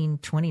have seen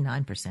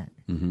 29%.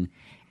 Mm-hmm.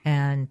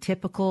 And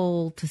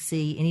typical to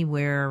see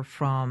anywhere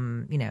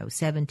from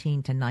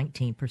 17 to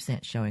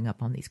 19% showing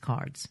up on these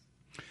cards.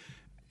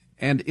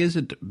 And is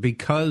it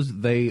because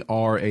they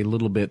are a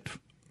little bit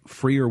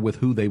freer with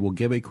who they will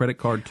give a credit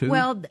card to?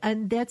 Well,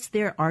 and that's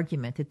their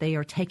argument, that they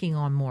are taking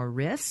on more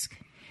risk,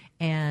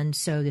 and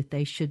so that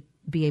they should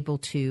be able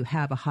to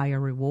have a higher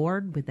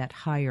reward with that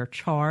higher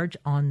charge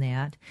on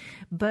that.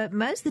 But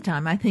most of the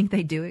time, I think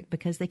they do it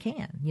because they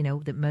can.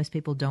 That most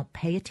people don't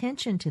pay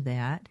attention to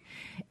that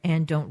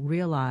and don't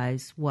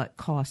realize what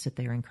costs that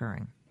they're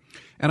incurring.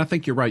 And I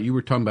think you're right. You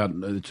were talking about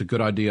it's a good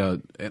idea.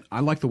 And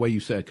I like the way you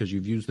said, because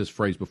you've used this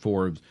phrase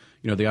before,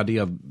 the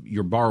idea of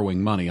you're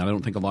borrowing money. I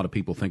don't think a lot of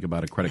people think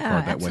about a credit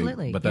card that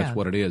way, but that's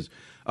what it is.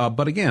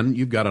 But again,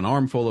 you've got an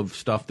armful of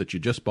stuff that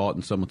you just bought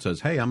and someone says,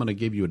 hey, I'm going to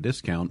give you a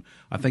discount.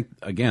 I think,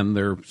 again,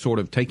 they're sort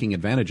of taking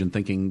advantage and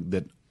thinking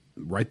that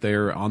right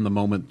there on the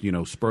moment,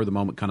 spur of the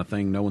moment kind of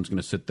thing. No one's going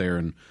to sit there,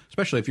 and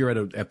especially if you're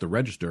at the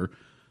register,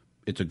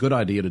 it's a good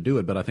idea to do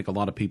it, but I think a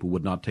lot of people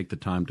would not take the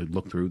time to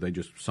look through. They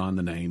just sign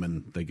the name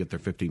and they get their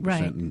 15%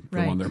 and go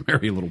on their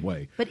merry little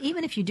way. But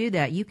even if you do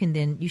that, you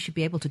should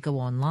be able to go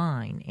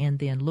online and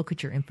then look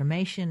at your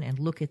information and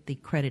look at the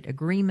credit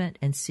agreement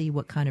and see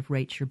what kind of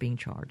rates you're being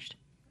charged.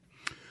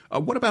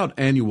 What about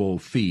annual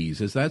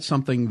fees? Is that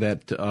something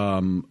that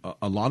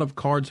a lot of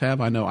cards have?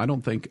 I know I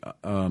don't think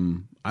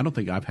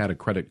I've had a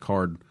credit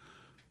card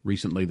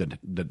recently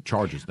that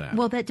charges that.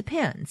 Well, that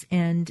depends.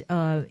 And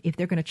if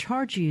they're going to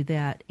charge you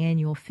that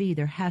annual fee,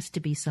 there has to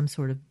be some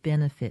sort of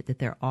benefit that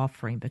they're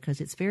offering,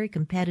 because it's very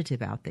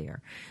competitive out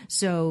there.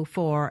 So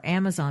for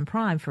Amazon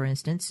Prime, for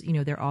instance,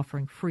 they're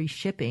offering free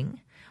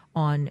shipping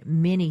on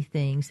many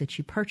things that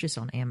you purchase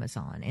on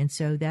Amazon. And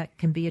so that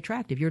can be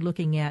attractive. You're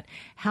looking at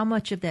how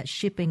much of that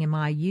shipping am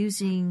I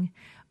using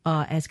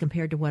as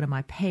compared to what am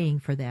I paying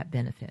for that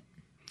benefit.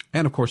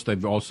 And, of course,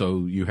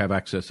 you have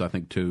access, I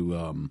think,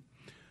 to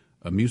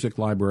music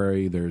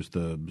library. There's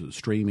the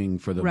streaming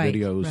for the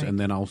videos, and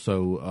then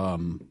also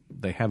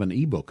they have an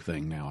ebook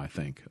thing now, I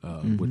think,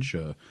 which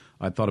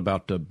I thought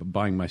about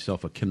buying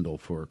myself a Kindle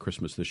for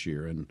Christmas this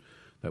year, and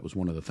that was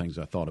one of the things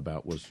I thought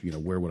about was,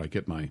 where would I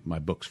get my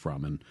books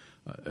from? And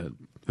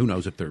who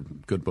knows if they're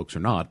good books or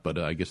not, but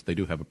I guess they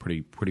do have a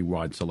pretty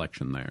wide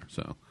selection there.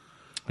 So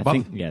I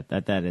think,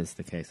 that is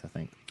the case, I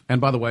think. And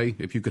by the way,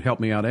 if you could help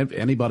me out, if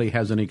anybody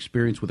has any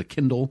experience with a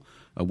Kindle,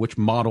 which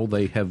model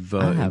they have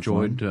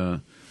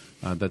enjoyed,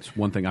 that's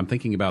one thing. I'm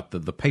thinking about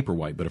the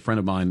Paperwhite, but a friend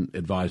of mine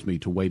advised me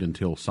to wait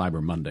until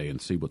Cyber Monday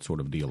and see what sort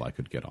of deal I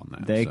could get on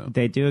that.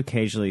 They do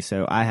occasionally.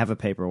 So I have a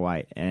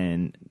Paperwhite,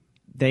 and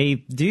they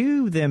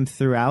do them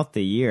throughout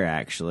the year,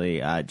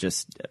 actually,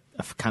 just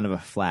kind of a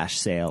flash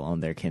sale on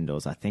their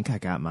Kindles. I think I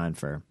got mine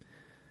for,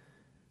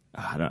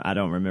 I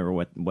don't remember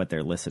what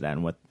they're listed at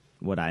and what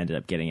I ended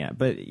up getting at,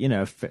 but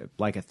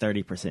like a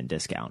 30%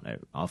 discount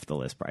off the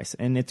list price,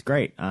 and it's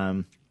great.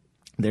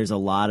 There's a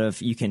lot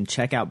of, you can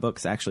check out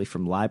books actually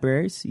from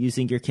libraries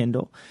using your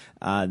Kindle.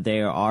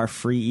 There are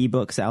free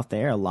ebooks out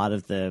there. A lot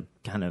of the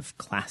kind of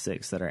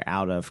classics that are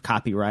out of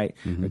copyright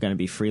are going to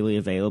be freely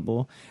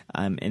available.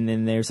 And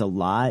then there's a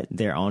lot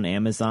there on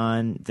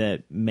Amazon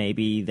that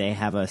maybe they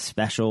have a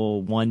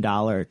special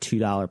 $1 or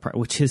 $2 price,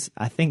 which is,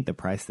 I think, the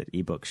price that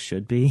ebooks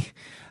should be,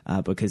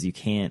 because you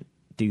can't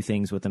do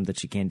things with them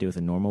that you can do with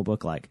a normal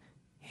book, like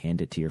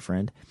hand it to your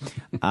friend.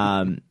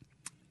 You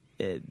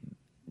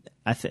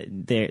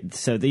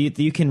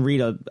can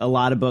read a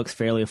lot of books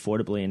fairly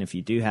affordably, and if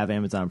you do have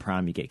Amazon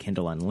Prime, you get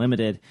Kindle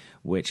Unlimited,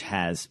 which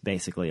has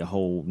basically a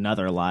whole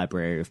nother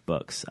library of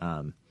books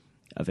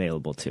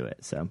available to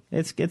it. So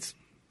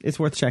it's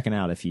worth checking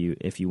out if you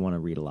want to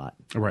read a lot.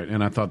 Right,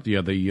 and I thought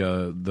the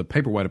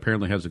Paperwhite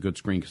apparently has a good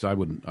screen, because I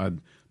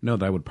know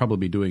that I would probably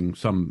be doing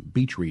some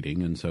beach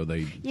reading, and so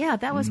they. Yeah,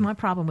 that was my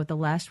problem with the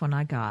last one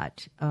I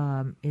got.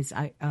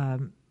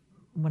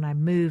 When I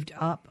moved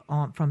up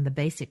from the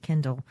basic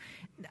Kindle,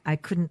 I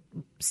couldn't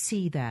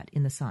see that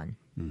in the sun.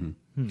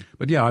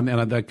 But yeah,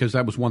 and because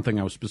that was one thing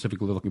I was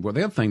specifically looking for.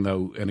 The other thing,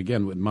 though, and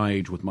again, at my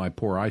age with my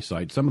poor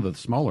eyesight, some of the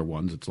smaller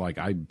ones, it's like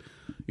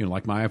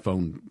like my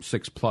iPhone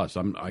 6 Plus,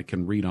 I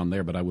can read on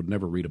there, but I would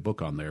never read a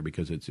book on there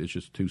because it's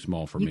just too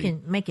small for me. You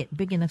can make it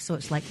big enough so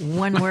it's like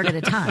one word at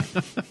a time.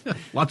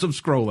 Lots of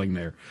scrolling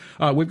there.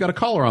 We've got a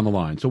caller on the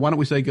line, so why don't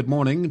we say good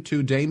morning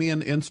to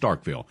Damien in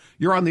Starkville.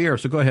 You're on the air,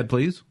 so go ahead,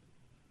 please.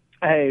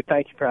 Hey,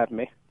 thank you for having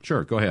me.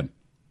 Sure, go ahead.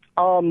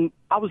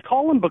 I was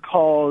calling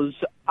because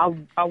I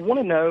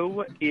want to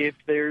know if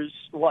there's,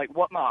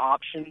 what my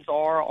options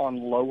are on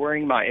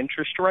lowering my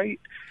interest rate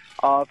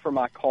for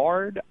my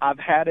card. I've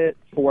had it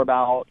for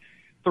about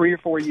 3 or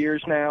 4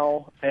 years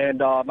now, and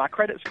my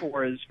credit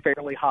score is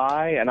fairly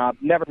high, and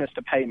I've never missed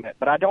a payment.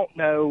 But I don't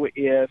know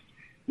if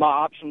my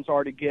options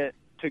are to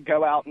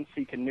go out and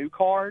seek a new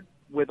card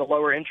with a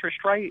lower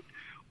interest rate,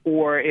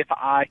 or if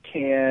I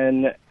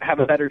can have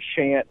a better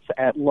chance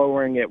at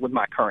lowering it with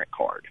my current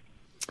card.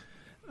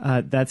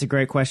 That's a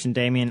great question,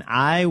 Damien.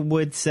 I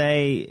would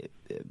say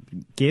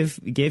give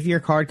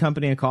your card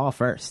company a call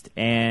first,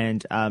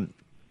 and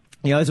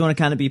you always want to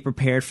kind of be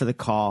prepared for the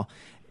call,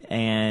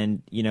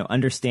 and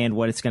understand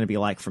what it's going to be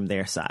like from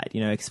their side.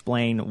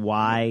 Explain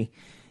why.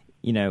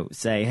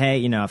 Say,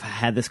 hey, I've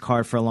had this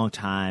card for a long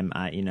time.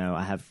 I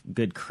have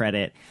good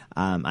credit.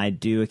 I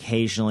do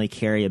occasionally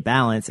carry a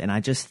balance, and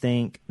I just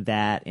think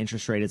that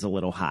interest rate is a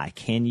little high.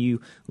 Can you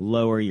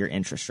lower your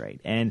interest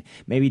rate? And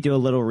maybe do a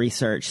little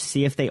research,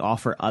 see if they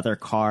offer other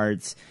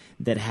cards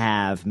that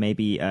have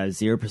maybe a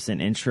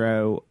 0%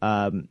 intro,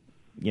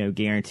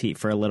 guaranteed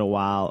for a little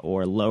while,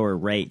 or lower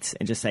rates,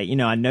 and just say,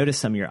 I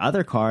noticed some of your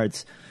other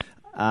cards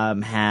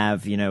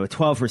have a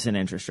 12%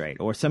 interest rate,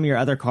 or some of your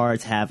other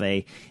cards have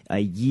a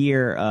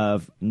year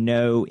of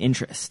no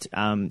interest.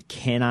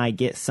 Can I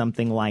get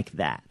something like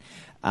that?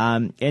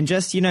 And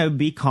just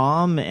be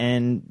calm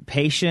and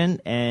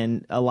patient,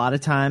 and a lot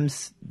of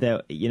times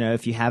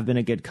if you have been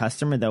a good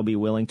customer, they'll be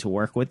willing to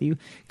work with you,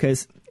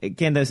 because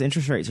again, those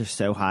interest rates are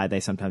so high, they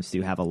sometimes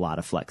do have a lot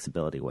of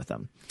flexibility with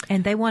them,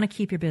 and they want to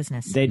keep your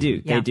business. They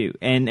do.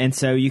 And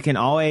so you can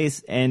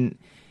always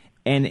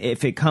and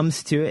if it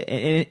comes to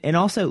it, and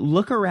also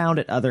look around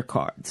at other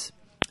cards,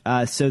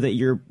 so that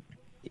you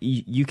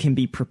can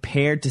be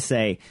prepared to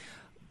say,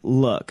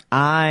 look,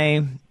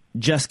 I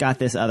just got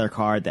this other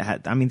card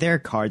that there are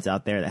cards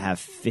out there that have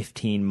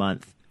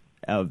 15-month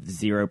of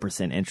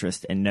 0%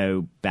 interest and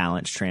no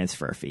balance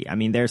transfer fee.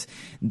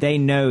 They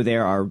know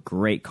there are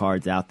great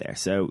cards out there.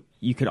 So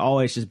you could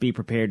always just be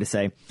prepared to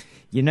say,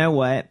 you know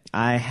what?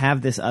 I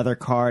have this other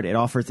card. It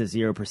offers a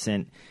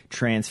 0%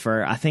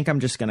 transfer. I think I'm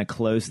just going to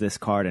close this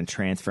card and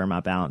transfer my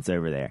balance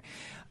over there.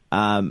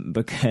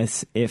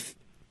 Because if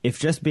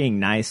just being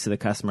nice to the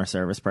customer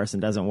service person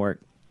doesn't work,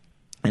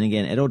 and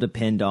again, it'll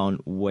depend on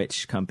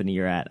which company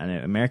you're at. I know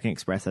American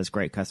Express has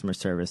great customer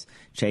service.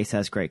 Chase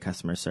has great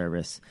customer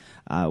service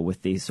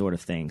with these sort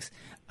of things.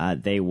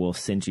 They will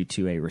send you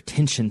to a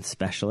retention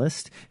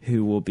specialist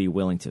who will be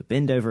willing to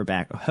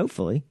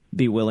hopefully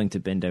be willing to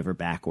bend over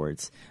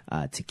backwards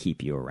to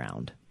keep you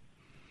around.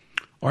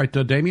 All right,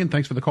 Damien,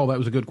 thanks for the call. That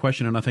was a good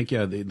question. And I think,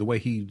 the way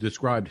he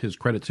described his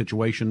credit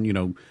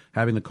situation,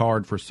 having the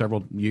card for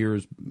several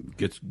years,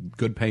 gets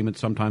good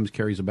payments, sometimes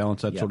carries a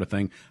balance, that sort of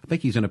thing. I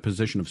think he's in a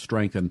position of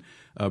strength. And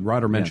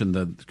Ryder mentioned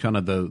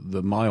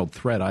the mild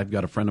threat. I've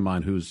got a friend of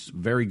mine who's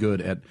very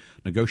good at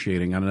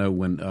negotiating. I know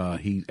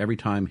when every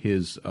time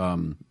his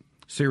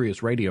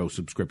Sirius radio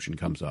subscription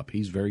comes up,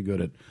 he's very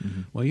good at,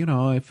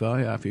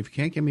 if you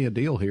can't give me a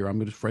deal here, I'm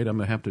afraid I'm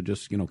going to have to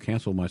just,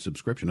 cancel my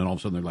subscription. And all of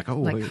a sudden they're like,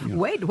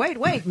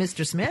 wait,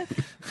 Mr.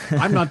 Smith.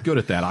 I'm not good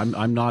at that.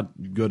 I'm not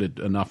good at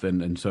enough.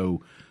 And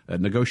so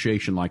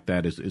negotiation like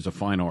that is a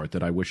fine art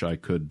that I wish I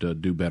could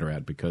do better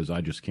at, because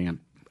I just can't.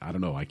 I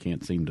don't know. I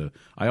can't seem to.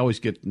 I always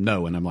get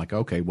no, and I'm like,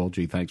 okay, well,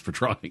 gee, thanks for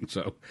trying.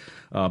 So,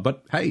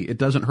 but hey, it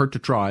doesn't hurt to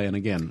try. And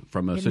again,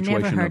 from a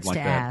situation like that,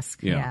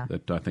 ask. Yeah,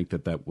 that I think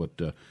that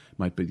would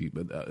might be.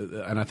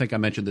 And I think I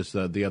mentioned this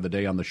the other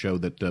day on the show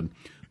that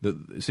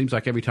it seems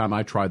like every time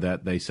I try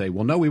that, they say,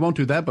 well, no, we won't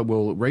do that, but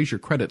we'll raise your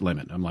credit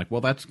limit. I'm like,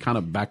 well, that's kind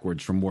of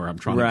backwards from where I'm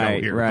trying to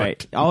go here.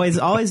 Right.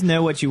 Always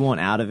know what you want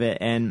out of it,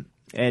 and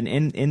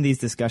in these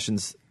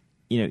discussions,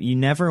 you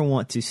never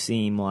want to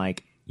seem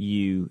like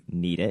you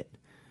need it.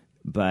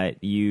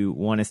 But you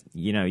want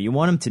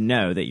them to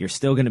know that you're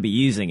still going to be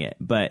using it,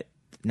 but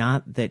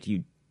not that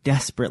you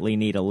desperately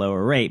need a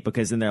lower rate,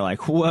 because then they're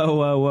like,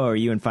 whoa, are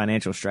you in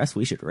financial stress?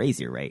 We should raise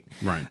your rate.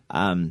 Right.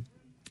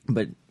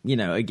 But,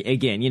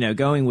 again,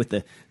 going with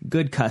the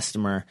good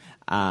customer,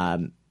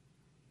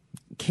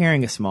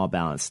 carrying a small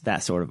balance,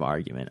 that sort of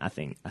argument, I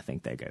think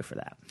they go for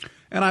that.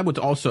 And I would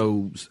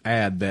also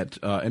add that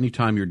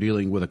anytime you're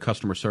dealing with a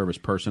customer service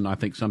person, I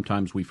think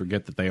sometimes we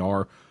forget that they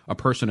are a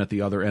person at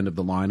the other end of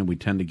the line, and we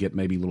tend to get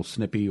maybe a little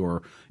snippy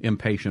or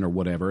impatient or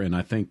whatever. And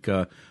I think,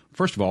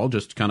 first of all,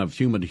 just kind of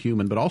human to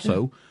human, but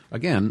also,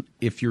 again,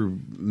 if you're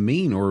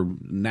mean or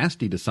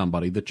nasty to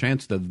somebody, the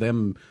chance of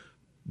them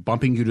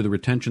bumping you to the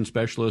retention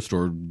specialist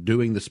or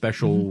doing the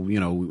special,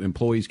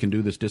 employees can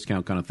do this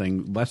discount kind of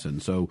thing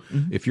lessens. So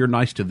if you're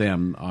nice to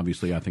them,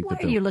 obviously, I think Why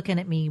are you looking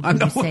at me when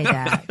you say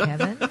that,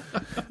 Kevin?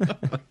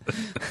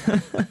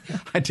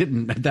 I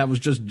didn't. That was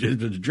just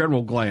a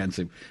general glance.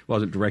 It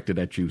wasn't directed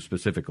at you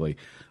specifically.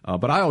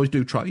 But I always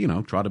do try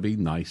to be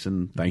nice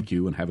and thank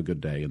you and have a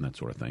good day and that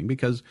sort of thing,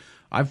 because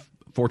I've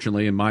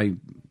fortunately in my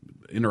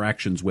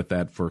interactions with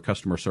that for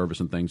customer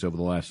service and things over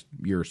the last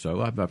year or so,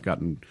 I've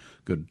gotten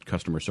good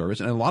customer service.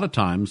 And a lot of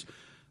times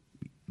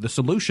the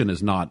solution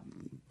is not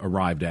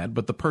arrived at,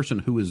 but the person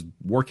who is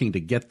working to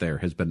get there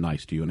has been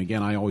nice to you. And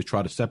again, I always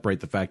try to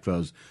separate the fact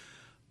of,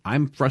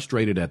 I'm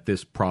frustrated at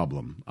this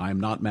problem. I'm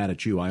not mad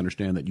at you. I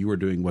understand that you are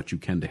doing what you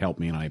can to help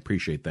me, and I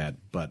appreciate that.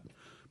 But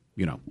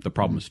the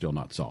problem is still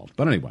not solved.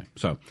 But anyway,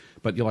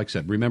 but like I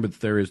said, remember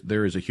that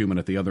there is a human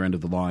at the other end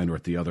of the line or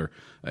at the other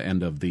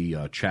end of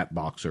the chat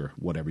box or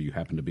whatever you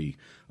happen to be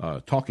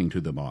talking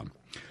to them on.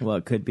 Well,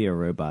 it could be a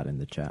robot in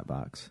the chat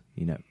box,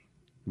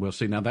 Well,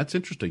 see, now that's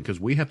interesting, because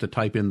we have to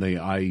type in the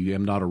 "I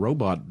am not a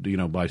robot,"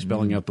 by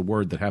spelling out the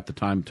word that half the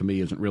time to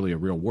me isn't really a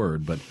real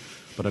word. But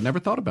I never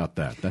thought about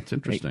that. That's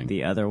interesting.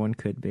 The other one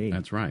could be.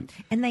 That's right.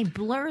 And they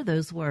blur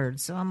those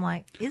words, so I'm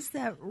like, is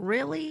that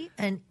really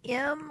an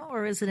M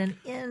or is it an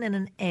N and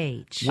an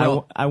H?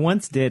 Well, I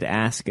once did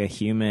ask a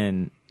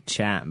human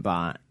chat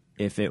bot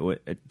if it was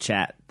a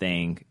chat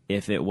thing,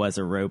 if it was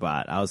a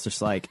robot. I was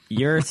just like,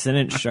 your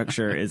sentence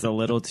structure is a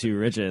little too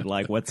rigid.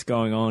 Like, what's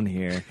going on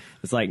here?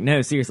 It's like,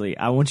 no, seriously,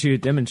 I want you to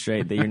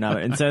demonstrate that you're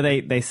not. And so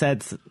they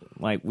said,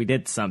 like, we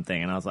did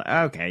something, and I was like,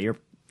 okay, you're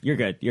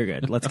good. You're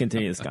good. Let's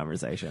continue this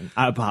conversation.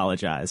 I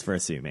apologize for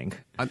assuming.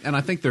 And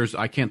I think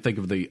I can't think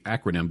of the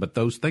acronym, but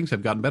those things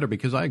have gotten better,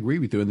 because I agree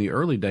with you. In the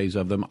early days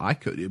of them,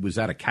 was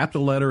that a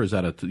capital letter? Is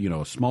that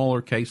a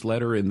smaller case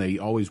letter? And they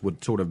always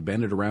would sort of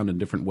bend it around in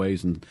different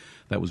ways, and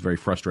that was very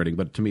frustrating.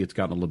 But to me, it's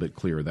gotten a little bit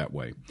clearer that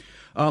way.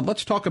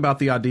 Let's talk about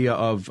the idea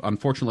of,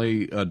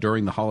 unfortunately,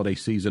 during the holiday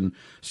season,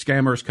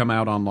 scammers come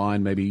out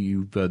online. Maybe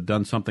you've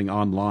done something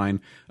online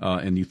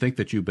and you think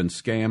that you've been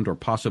scammed, or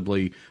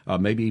possibly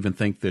maybe even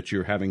think that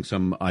you're having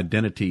some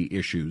identity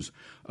issues.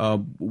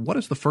 What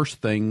is the first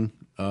thing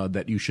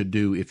that you should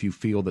do if you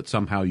feel that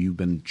somehow you've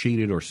been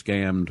cheated or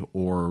scammed,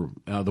 or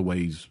other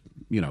ways,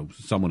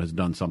 someone has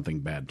done something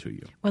bad to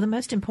you? Well, the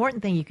most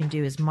important thing you can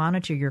do is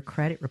monitor your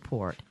credit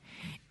report.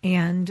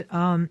 And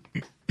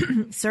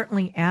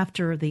certainly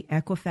after the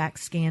Equifax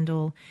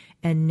scandal,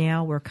 and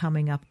now we're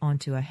coming up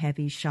onto a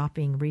heavy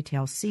shopping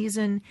retail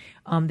season,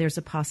 there's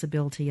a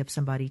possibility of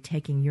somebody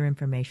taking your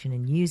information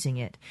and using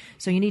it.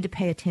 So you need to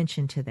pay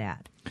attention to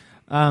that.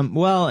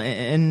 Well,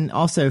 and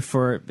also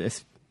for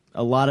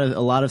a lot of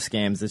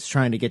scams, it's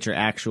trying to get your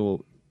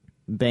actual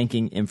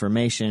banking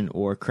information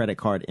or credit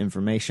card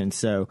information.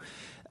 So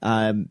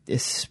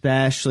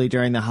especially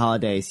during the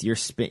holidays,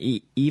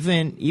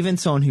 even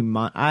someone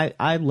who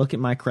I look at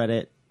my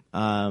credit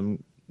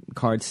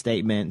card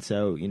statement,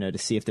 so to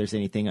see if there's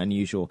anything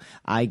unusual.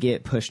 I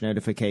get push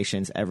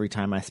notifications every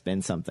time I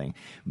spend something.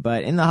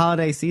 But in the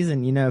holiday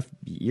season, if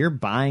you're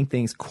buying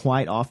things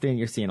quite often,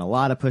 you're seeing a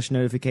lot of push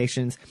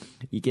notifications.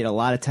 You get a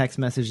lot of text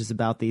messages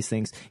about these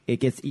things. It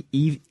gets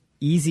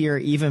easier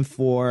even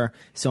for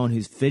someone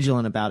who's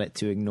vigilant about it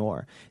to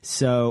ignore.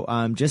 So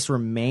just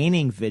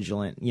remaining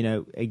vigilant,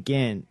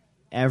 again,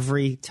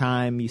 every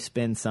time you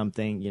spend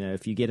something,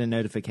 if you get a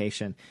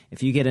notification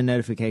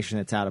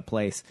that's out of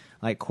place,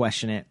 like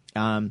question it.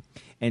 And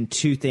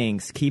two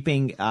things,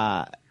 keeping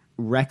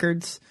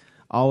records,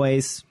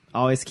 always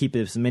keep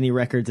as many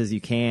records as you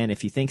can.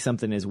 If you think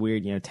something is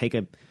weird, take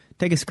a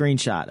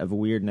screenshot of a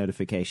weird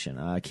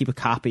notification. Keep a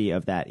copy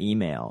of that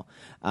email,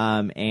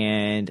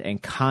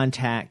 and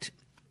contact,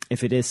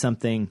 if it is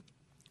something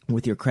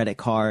with your credit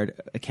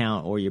card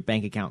account or your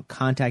bank account,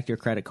 contact your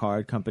credit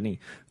card company,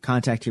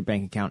 contact your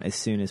bank account as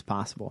soon as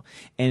possible.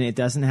 And it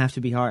doesn't have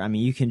to be hard. I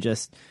mean, you can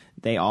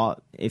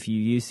if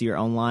you use your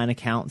online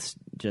accounts,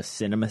 just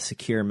send them a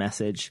secure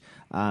message,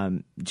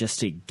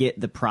 just to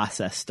get the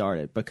process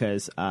started,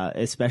 because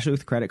especially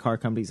with credit card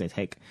companies, they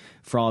take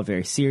fraud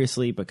very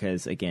seriously,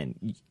 because again,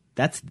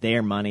 that's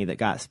their money that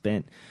got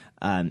spent,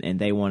 and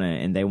they want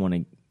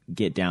to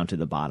get down to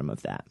the bottom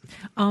of that.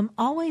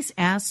 Always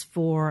ask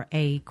for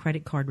a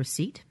credit card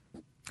receipt.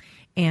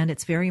 And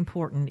it's very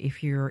important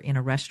if you're in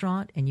a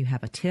restaurant and you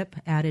have a tip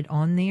added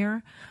on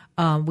there.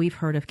 We've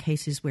heard of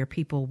cases where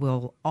people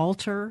will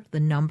alter the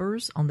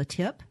numbers on the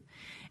tip.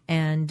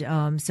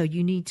 And so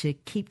you need to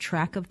keep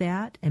track of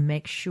that and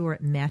make sure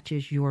it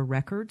matches your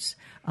records.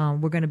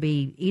 We're going to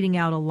be eating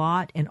out a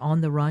lot and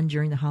on the run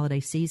during the holiday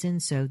season,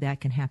 so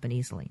that can happen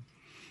easily.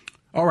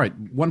 All right,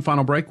 one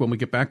final break. When we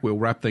get back, we'll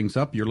wrap things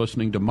up. You're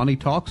listening to Money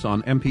Talks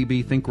on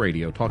MPB Think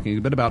Radio, talking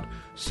a bit about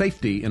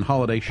safety in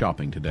holiday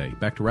shopping today.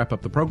 Back to wrap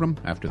up the program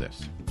after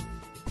this.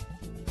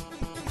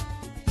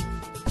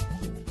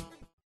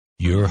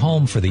 Your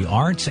home for the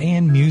arts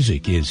and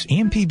music is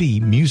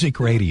MPB Music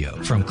Radio.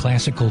 From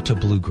classical to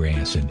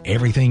bluegrass and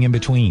everything in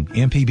between,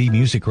 MPB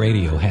Music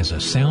Radio has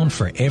a sound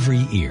for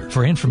every ear.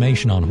 For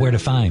information on where to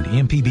find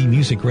MPB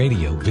Music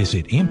Radio,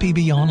 visit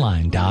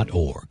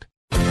mpbonline.org.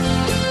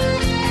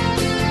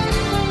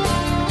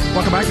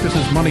 Welcome back. This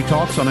is Money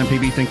Talks on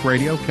MPB Think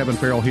Radio. Kevin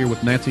Farrell here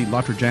with Nancy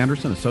Lottridge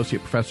Anderson, Associate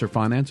Professor of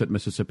Finance at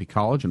Mississippi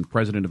College and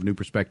President of New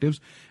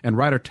Perspectives, and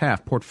Ryder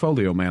Taff,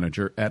 Portfolio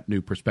Manager at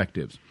New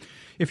Perspectives.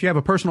 If you have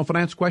a personal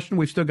finance question,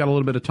 we've still got a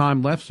little bit of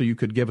time left, so you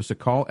could give us a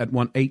call at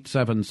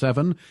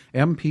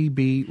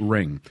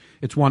 1-877-MPB-RING.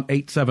 It's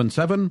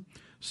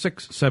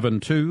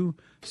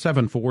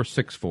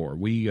 1-877-672-7464.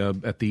 We,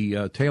 at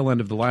the tail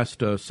end of the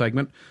last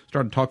segment,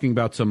 started talking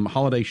about some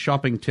holiday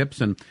shopping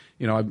tips, and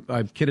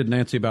I've kidded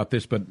Nancy about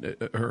this, but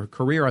her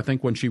career, I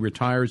think, when she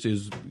retires,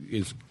 is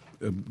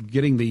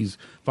getting these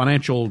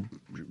financial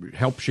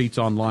help sheets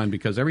online,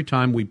 because every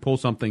time we pull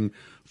something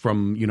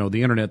from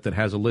the internet that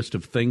has a list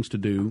of things to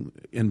do,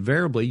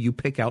 invariably you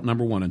pick out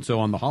number one. And so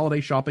on the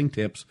holiday shopping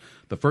tips,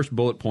 the first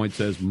bullet point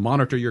says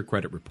monitor your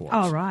credit reports.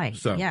 All right.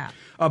 So, yeah.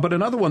 But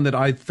another one that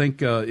I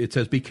think it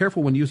says be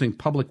careful when using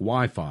public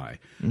Wi-Fi.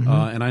 Mm-hmm.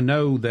 And I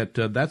know that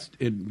that's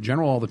in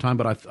general all the time,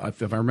 but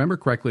if I remember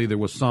correctly, there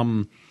was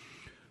some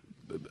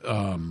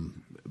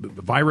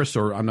virus,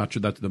 or I'm not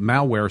sure, that's the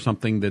malware or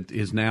something that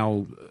is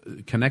now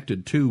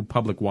connected to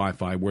public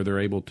Wi-Fi, where they're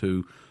able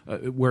to,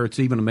 where it's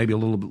even maybe a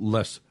little bit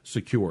less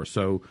secure.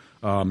 So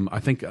I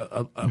think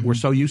we're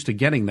so used to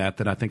getting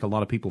that I think a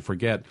lot of people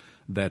forget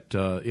that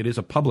it is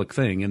a public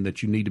thing, and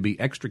that you need to be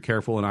extra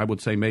careful. And I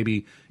would say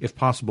maybe, if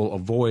possible,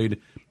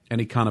 avoid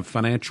any kind of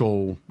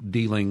financial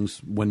dealings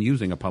when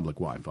using a public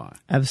Wi-Fi.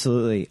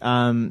 Absolutely.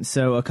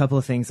 So a couple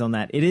of things on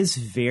that. It is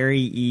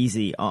very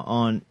easy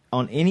on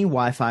any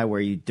Wi-Fi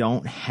where you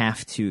don't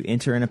have to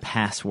enter in a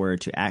password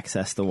to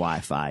access the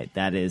Wi-Fi.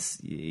 That is,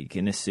 you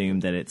can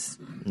assume that it's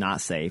not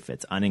safe,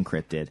 it's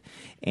unencrypted.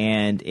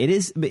 And it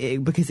is,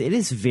 because it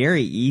is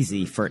very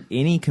easy for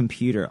any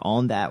computer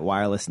on that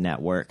wireless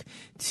network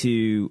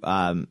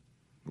to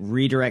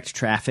redirect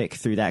traffic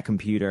through that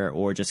computer,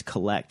 or just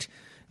collect,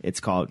 it's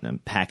called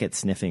packet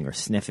sniffing or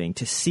sniffing,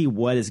 to see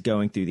what is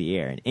going through the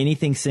air. And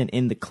anything sent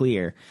in the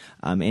clear,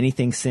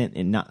 anything sent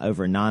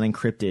over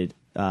non-encrypted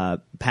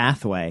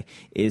pathway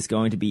is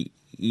going to be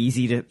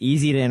easy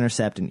to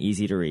intercept and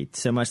easy to read.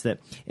 So much that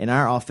in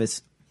our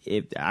office,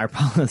 our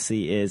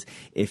policy is,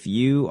 if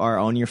you are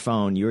on your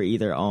phone, you're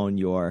either on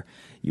your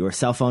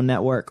cell phone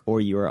network,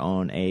 or you're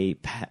on a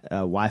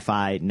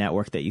Wi-Fi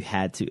network that you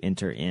had to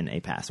enter in a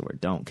password.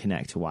 Don't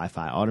connect to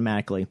Wi-Fi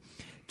automatically.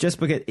 Just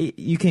because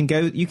you can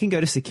go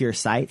to secure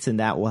sites,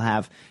 and that will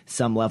have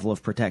some level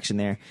of protection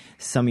there.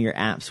 Some of your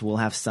apps will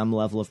have some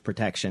level of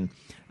protection,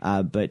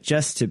 but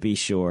just to be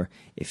sure,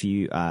 if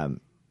you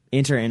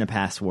enter in a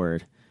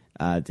password,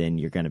 then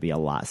you're going to be a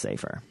lot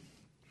safer.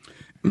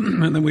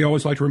 And then we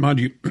always like to remind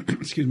you,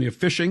 excuse me, of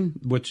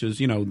phishing, which is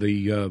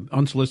the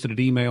unsolicited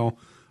email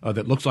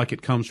that looks like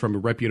it comes from a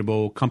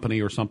reputable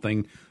company or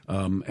something.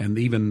 And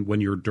even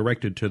when you're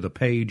directed to the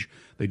page,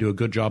 they do a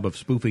good job of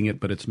spoofing it,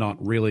 but it's not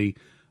really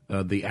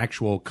the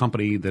actual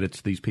company, that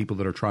it's these people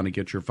that are trying to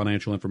get your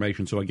financial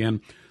information. So again,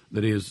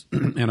 that is,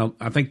 and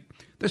I think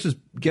this is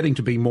getting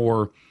to be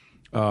more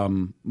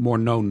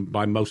known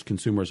by most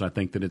consumers. I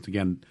think that it's,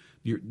 again,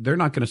 they're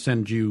not going to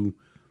send you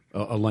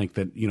a link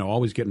that,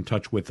 always get in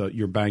touch with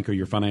your bank or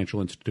your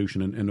financial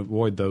institution and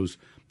avoid those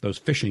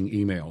phishing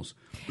emails.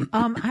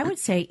 I would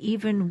say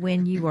even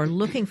when you are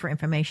looking for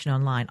information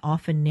online,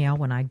 often now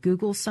when I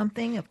Google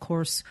something, of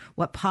course,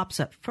 what pops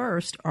up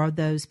first are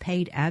those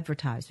paid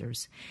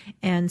advertisers.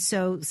 And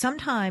so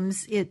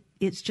sometimes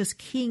it's just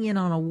keying in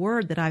on a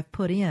word that I've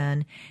put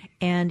in,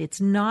 and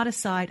it's not a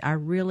site I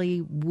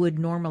really would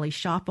normally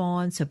shop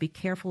on. So be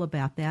careful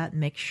about that.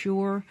 Make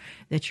sure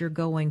that you're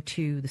going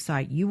to the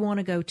site you want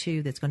to go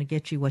to that's going to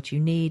get you what you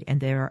need, and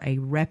they're a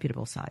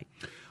reputable site.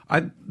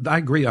 I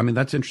agree. I mean,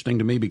 that's interesting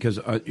to me because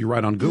you're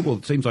right. On Google,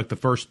 it seems like the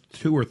first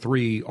 2 or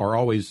 3 are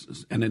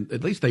always, and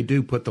at least they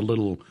do put the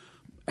little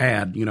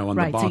ad, on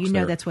the box. Right, so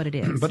there. that's what it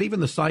is. But even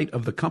the site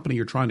of the company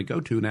you're trying to go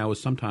to now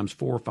is sometimes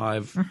 4 or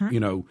 5,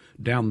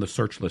 down the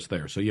search list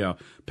there. So yeah,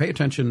 pay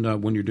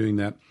attention when you're doing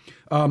that.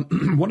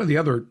 One of the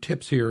other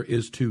tips here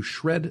is to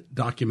shred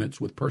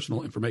documents with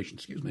personal information.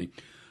 Excuse me.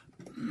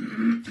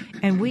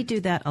 And we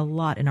do that a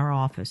lot in our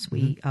office.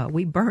 We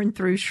burn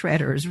through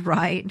shredders,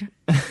 right?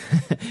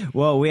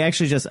 Well, we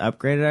actually just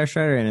upgraded our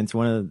shredder, and it's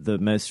one of the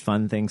most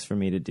fun things for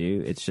me to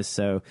do. It's just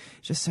so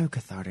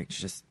cathartic.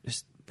 Just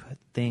put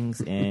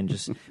things in,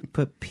 just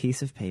put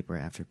piece of paper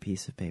after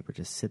piece of paper.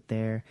 Just sit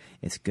there.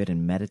 It's good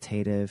and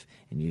meditative,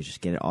 and you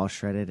just get it all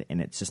shredded, and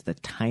it's just the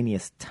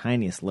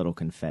tiniest little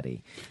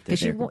confetti.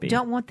 Because you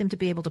don't want them to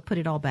be able to put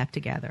it all back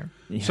together.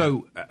 Yeah.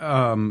 So,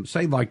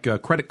 say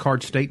like credit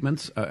card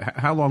statements,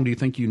 how long do you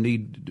think you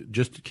need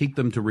just to keep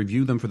them to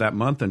review them for that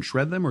month and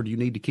shred them, or do you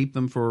need to keep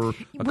them for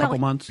a couple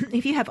months?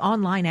 If you have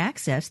online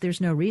access,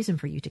 there's no reason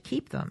for you to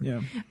keep them.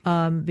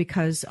 Yeah.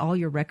 Because all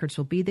your records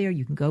will be there.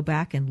 You can go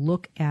back and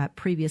look at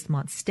previous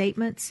month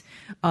statements.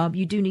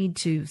 You do need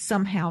to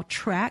somehow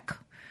track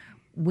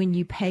when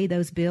you pay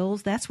those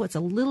bills. That's what's a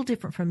little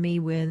different from me.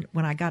 When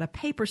I got a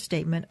paper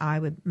statement, I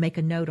would make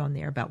a note on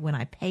there about when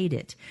I paid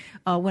it.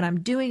 When I'm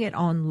doing it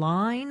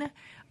online,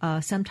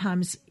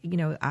 sometimes,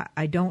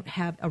 I don't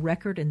have a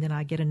record, and then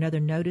I get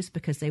another notice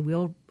because they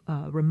will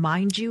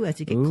remind you as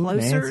you get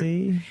closer.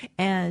 Nancy.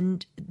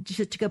 And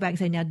just to go back and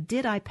say, now,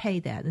 did I pay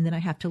that? And then I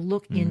have to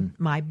look in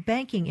my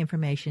banking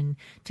information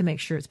to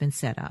make sure it's been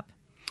set up.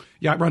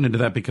 Yeah, I run into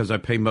that because I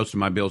pay most of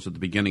my bills at the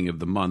beginning of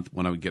the month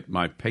when I would get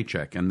my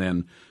paycheck. And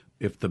then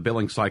if the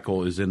billing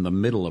cycle is in the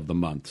middle of the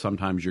month,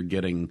 sometimes you're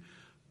getting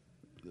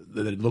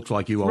that it looks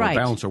like you owe a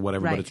balance or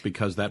whatever, but it's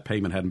because that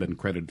payment hadn't been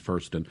credited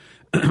first. And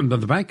the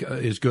bank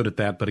is good at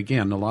that. But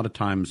again, a lot of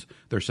times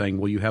they're saying,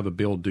 well, you have a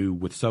bill due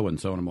with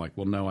so-and-so. And I'm like,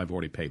 well, no, I've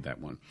already paid that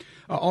one.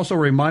 Also, a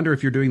reminder,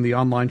 if you're doing the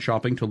online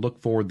shopping, to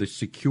look for the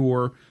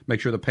secure,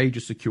 make sure the page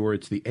is secure.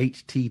 It's the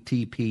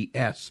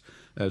HTTPS.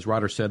 As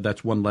Ryder said,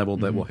 that's one level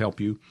that will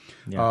help you.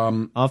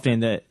 Yeah.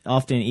 Often,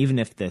 even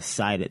if the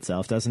site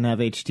itself doesn't have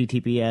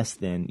HTTPS,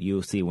 then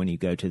you'll see when you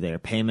go to their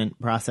payment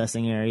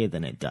processing area,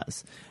 then it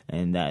does.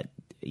 And that,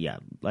 yeah,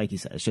 like you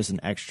said, it's just an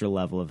extra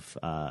level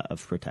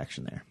of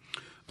protection there.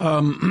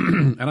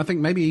 And I think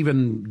maybe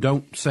even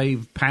don't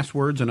save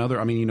passwords and other.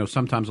 I mean,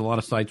 sometimes a lot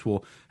of sites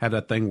will have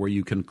that thing where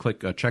you can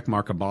click check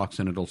mark a box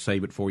and it'll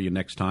save it for you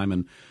next time.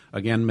 And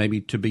again,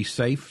 maybe to be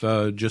safe,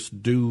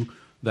 just do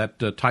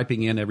that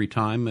typing in every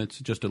time. It's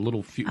just a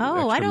little few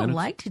extra I don't minutes.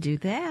 like to do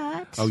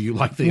that. Oh, you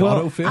like the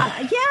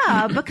autofill?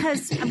 Yeah,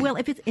 because,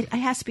 if it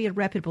has to be a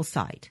reputable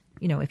site.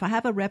 If I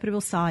have a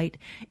reputable site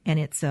and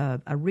it's a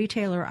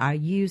retailer I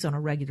use on a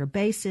regular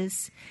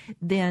basis,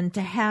 then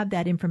to have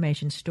that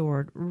information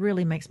stored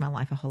really makes my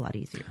life a whole lot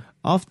easier.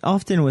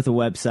 Often with a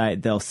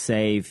website, they'll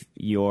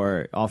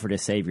offer to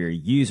save your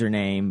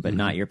username, but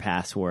not your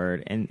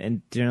password.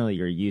 And generally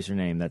your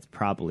username, that's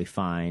probably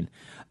fine.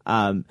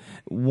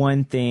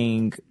 One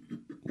thing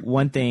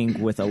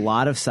with a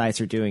lot of sites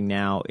are doing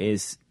now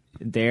is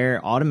they're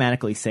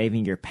automatically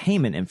saving your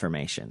payment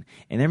information,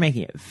 and they're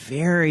making it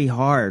very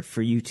hard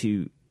for you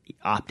to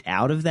opt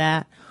out of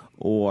that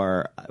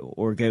or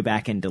go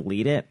back and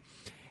delete it.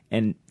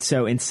 And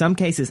so in some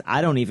cases,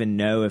 I don't even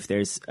know if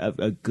there's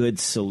a good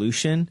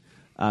solution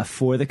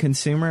for the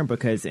consumer,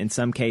 because in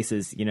some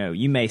cases,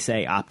 you may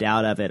say opt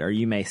out of it, or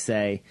you may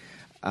say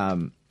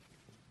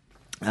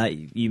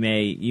you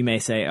may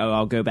say, oh,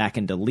 I'll go back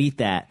and delete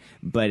that,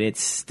 but it's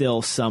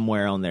still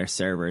somewhere on their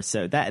server.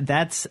 So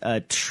that's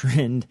a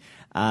trend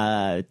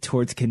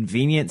towards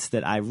convenience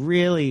that I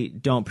really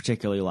don't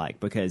particularly like,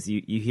 because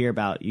you hear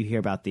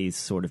about these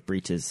sort of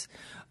breaches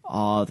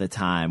all the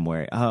time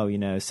where,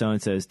 so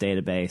and so's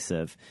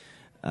database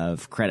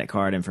of credit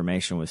card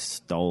information was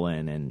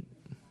stolen, and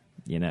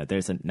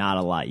there's not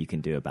a lot you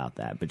can do about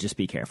that, but just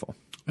be careful.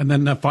 And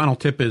then the final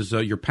tip is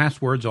your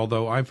passwords,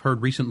 although I've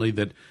heard recently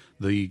that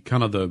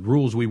the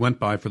rules we went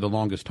by for the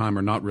longest time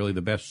are not really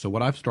the best. So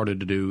what I've started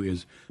to do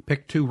is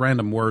pick 2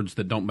 random words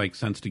that don't make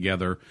sense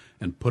together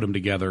and put them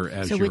together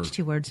as So which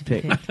 2 words have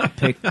you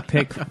picked?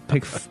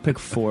 Pick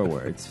 4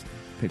 words.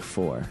 Pick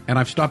 4. And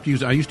I've stopped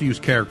using. I used to use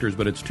characters,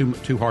 but it's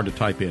too hard to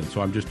type in.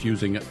 So I'm just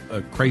using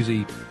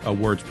crazy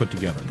words put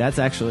together. That's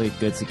actually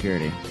good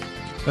security.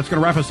 That's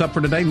going to wrap us up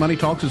for today. Money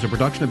Talks is a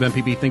production of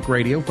MPB Think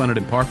Radio, funded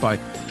in part by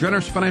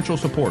generous financial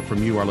support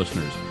from you, our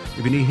listeners.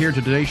 If you need to hear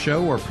today's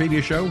show or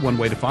previous show, one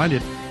way to find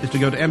it is to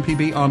go to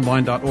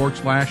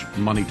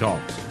mpbonline.org/Money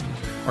Talks.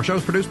 Our show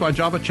is produced by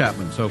Java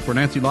Chapman. So for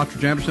Nancy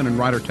Lottridge Anderson and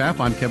Ryder Taff,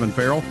 I'm Kevin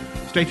Farrell.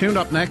 Stay tuned.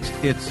 Up next,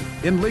 it's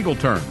In Legal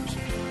Terms.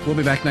 We'll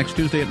be back next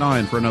Tuesday at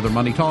 9 for another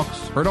Money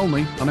Talks, heard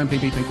only on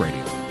MPB Think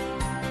Radio.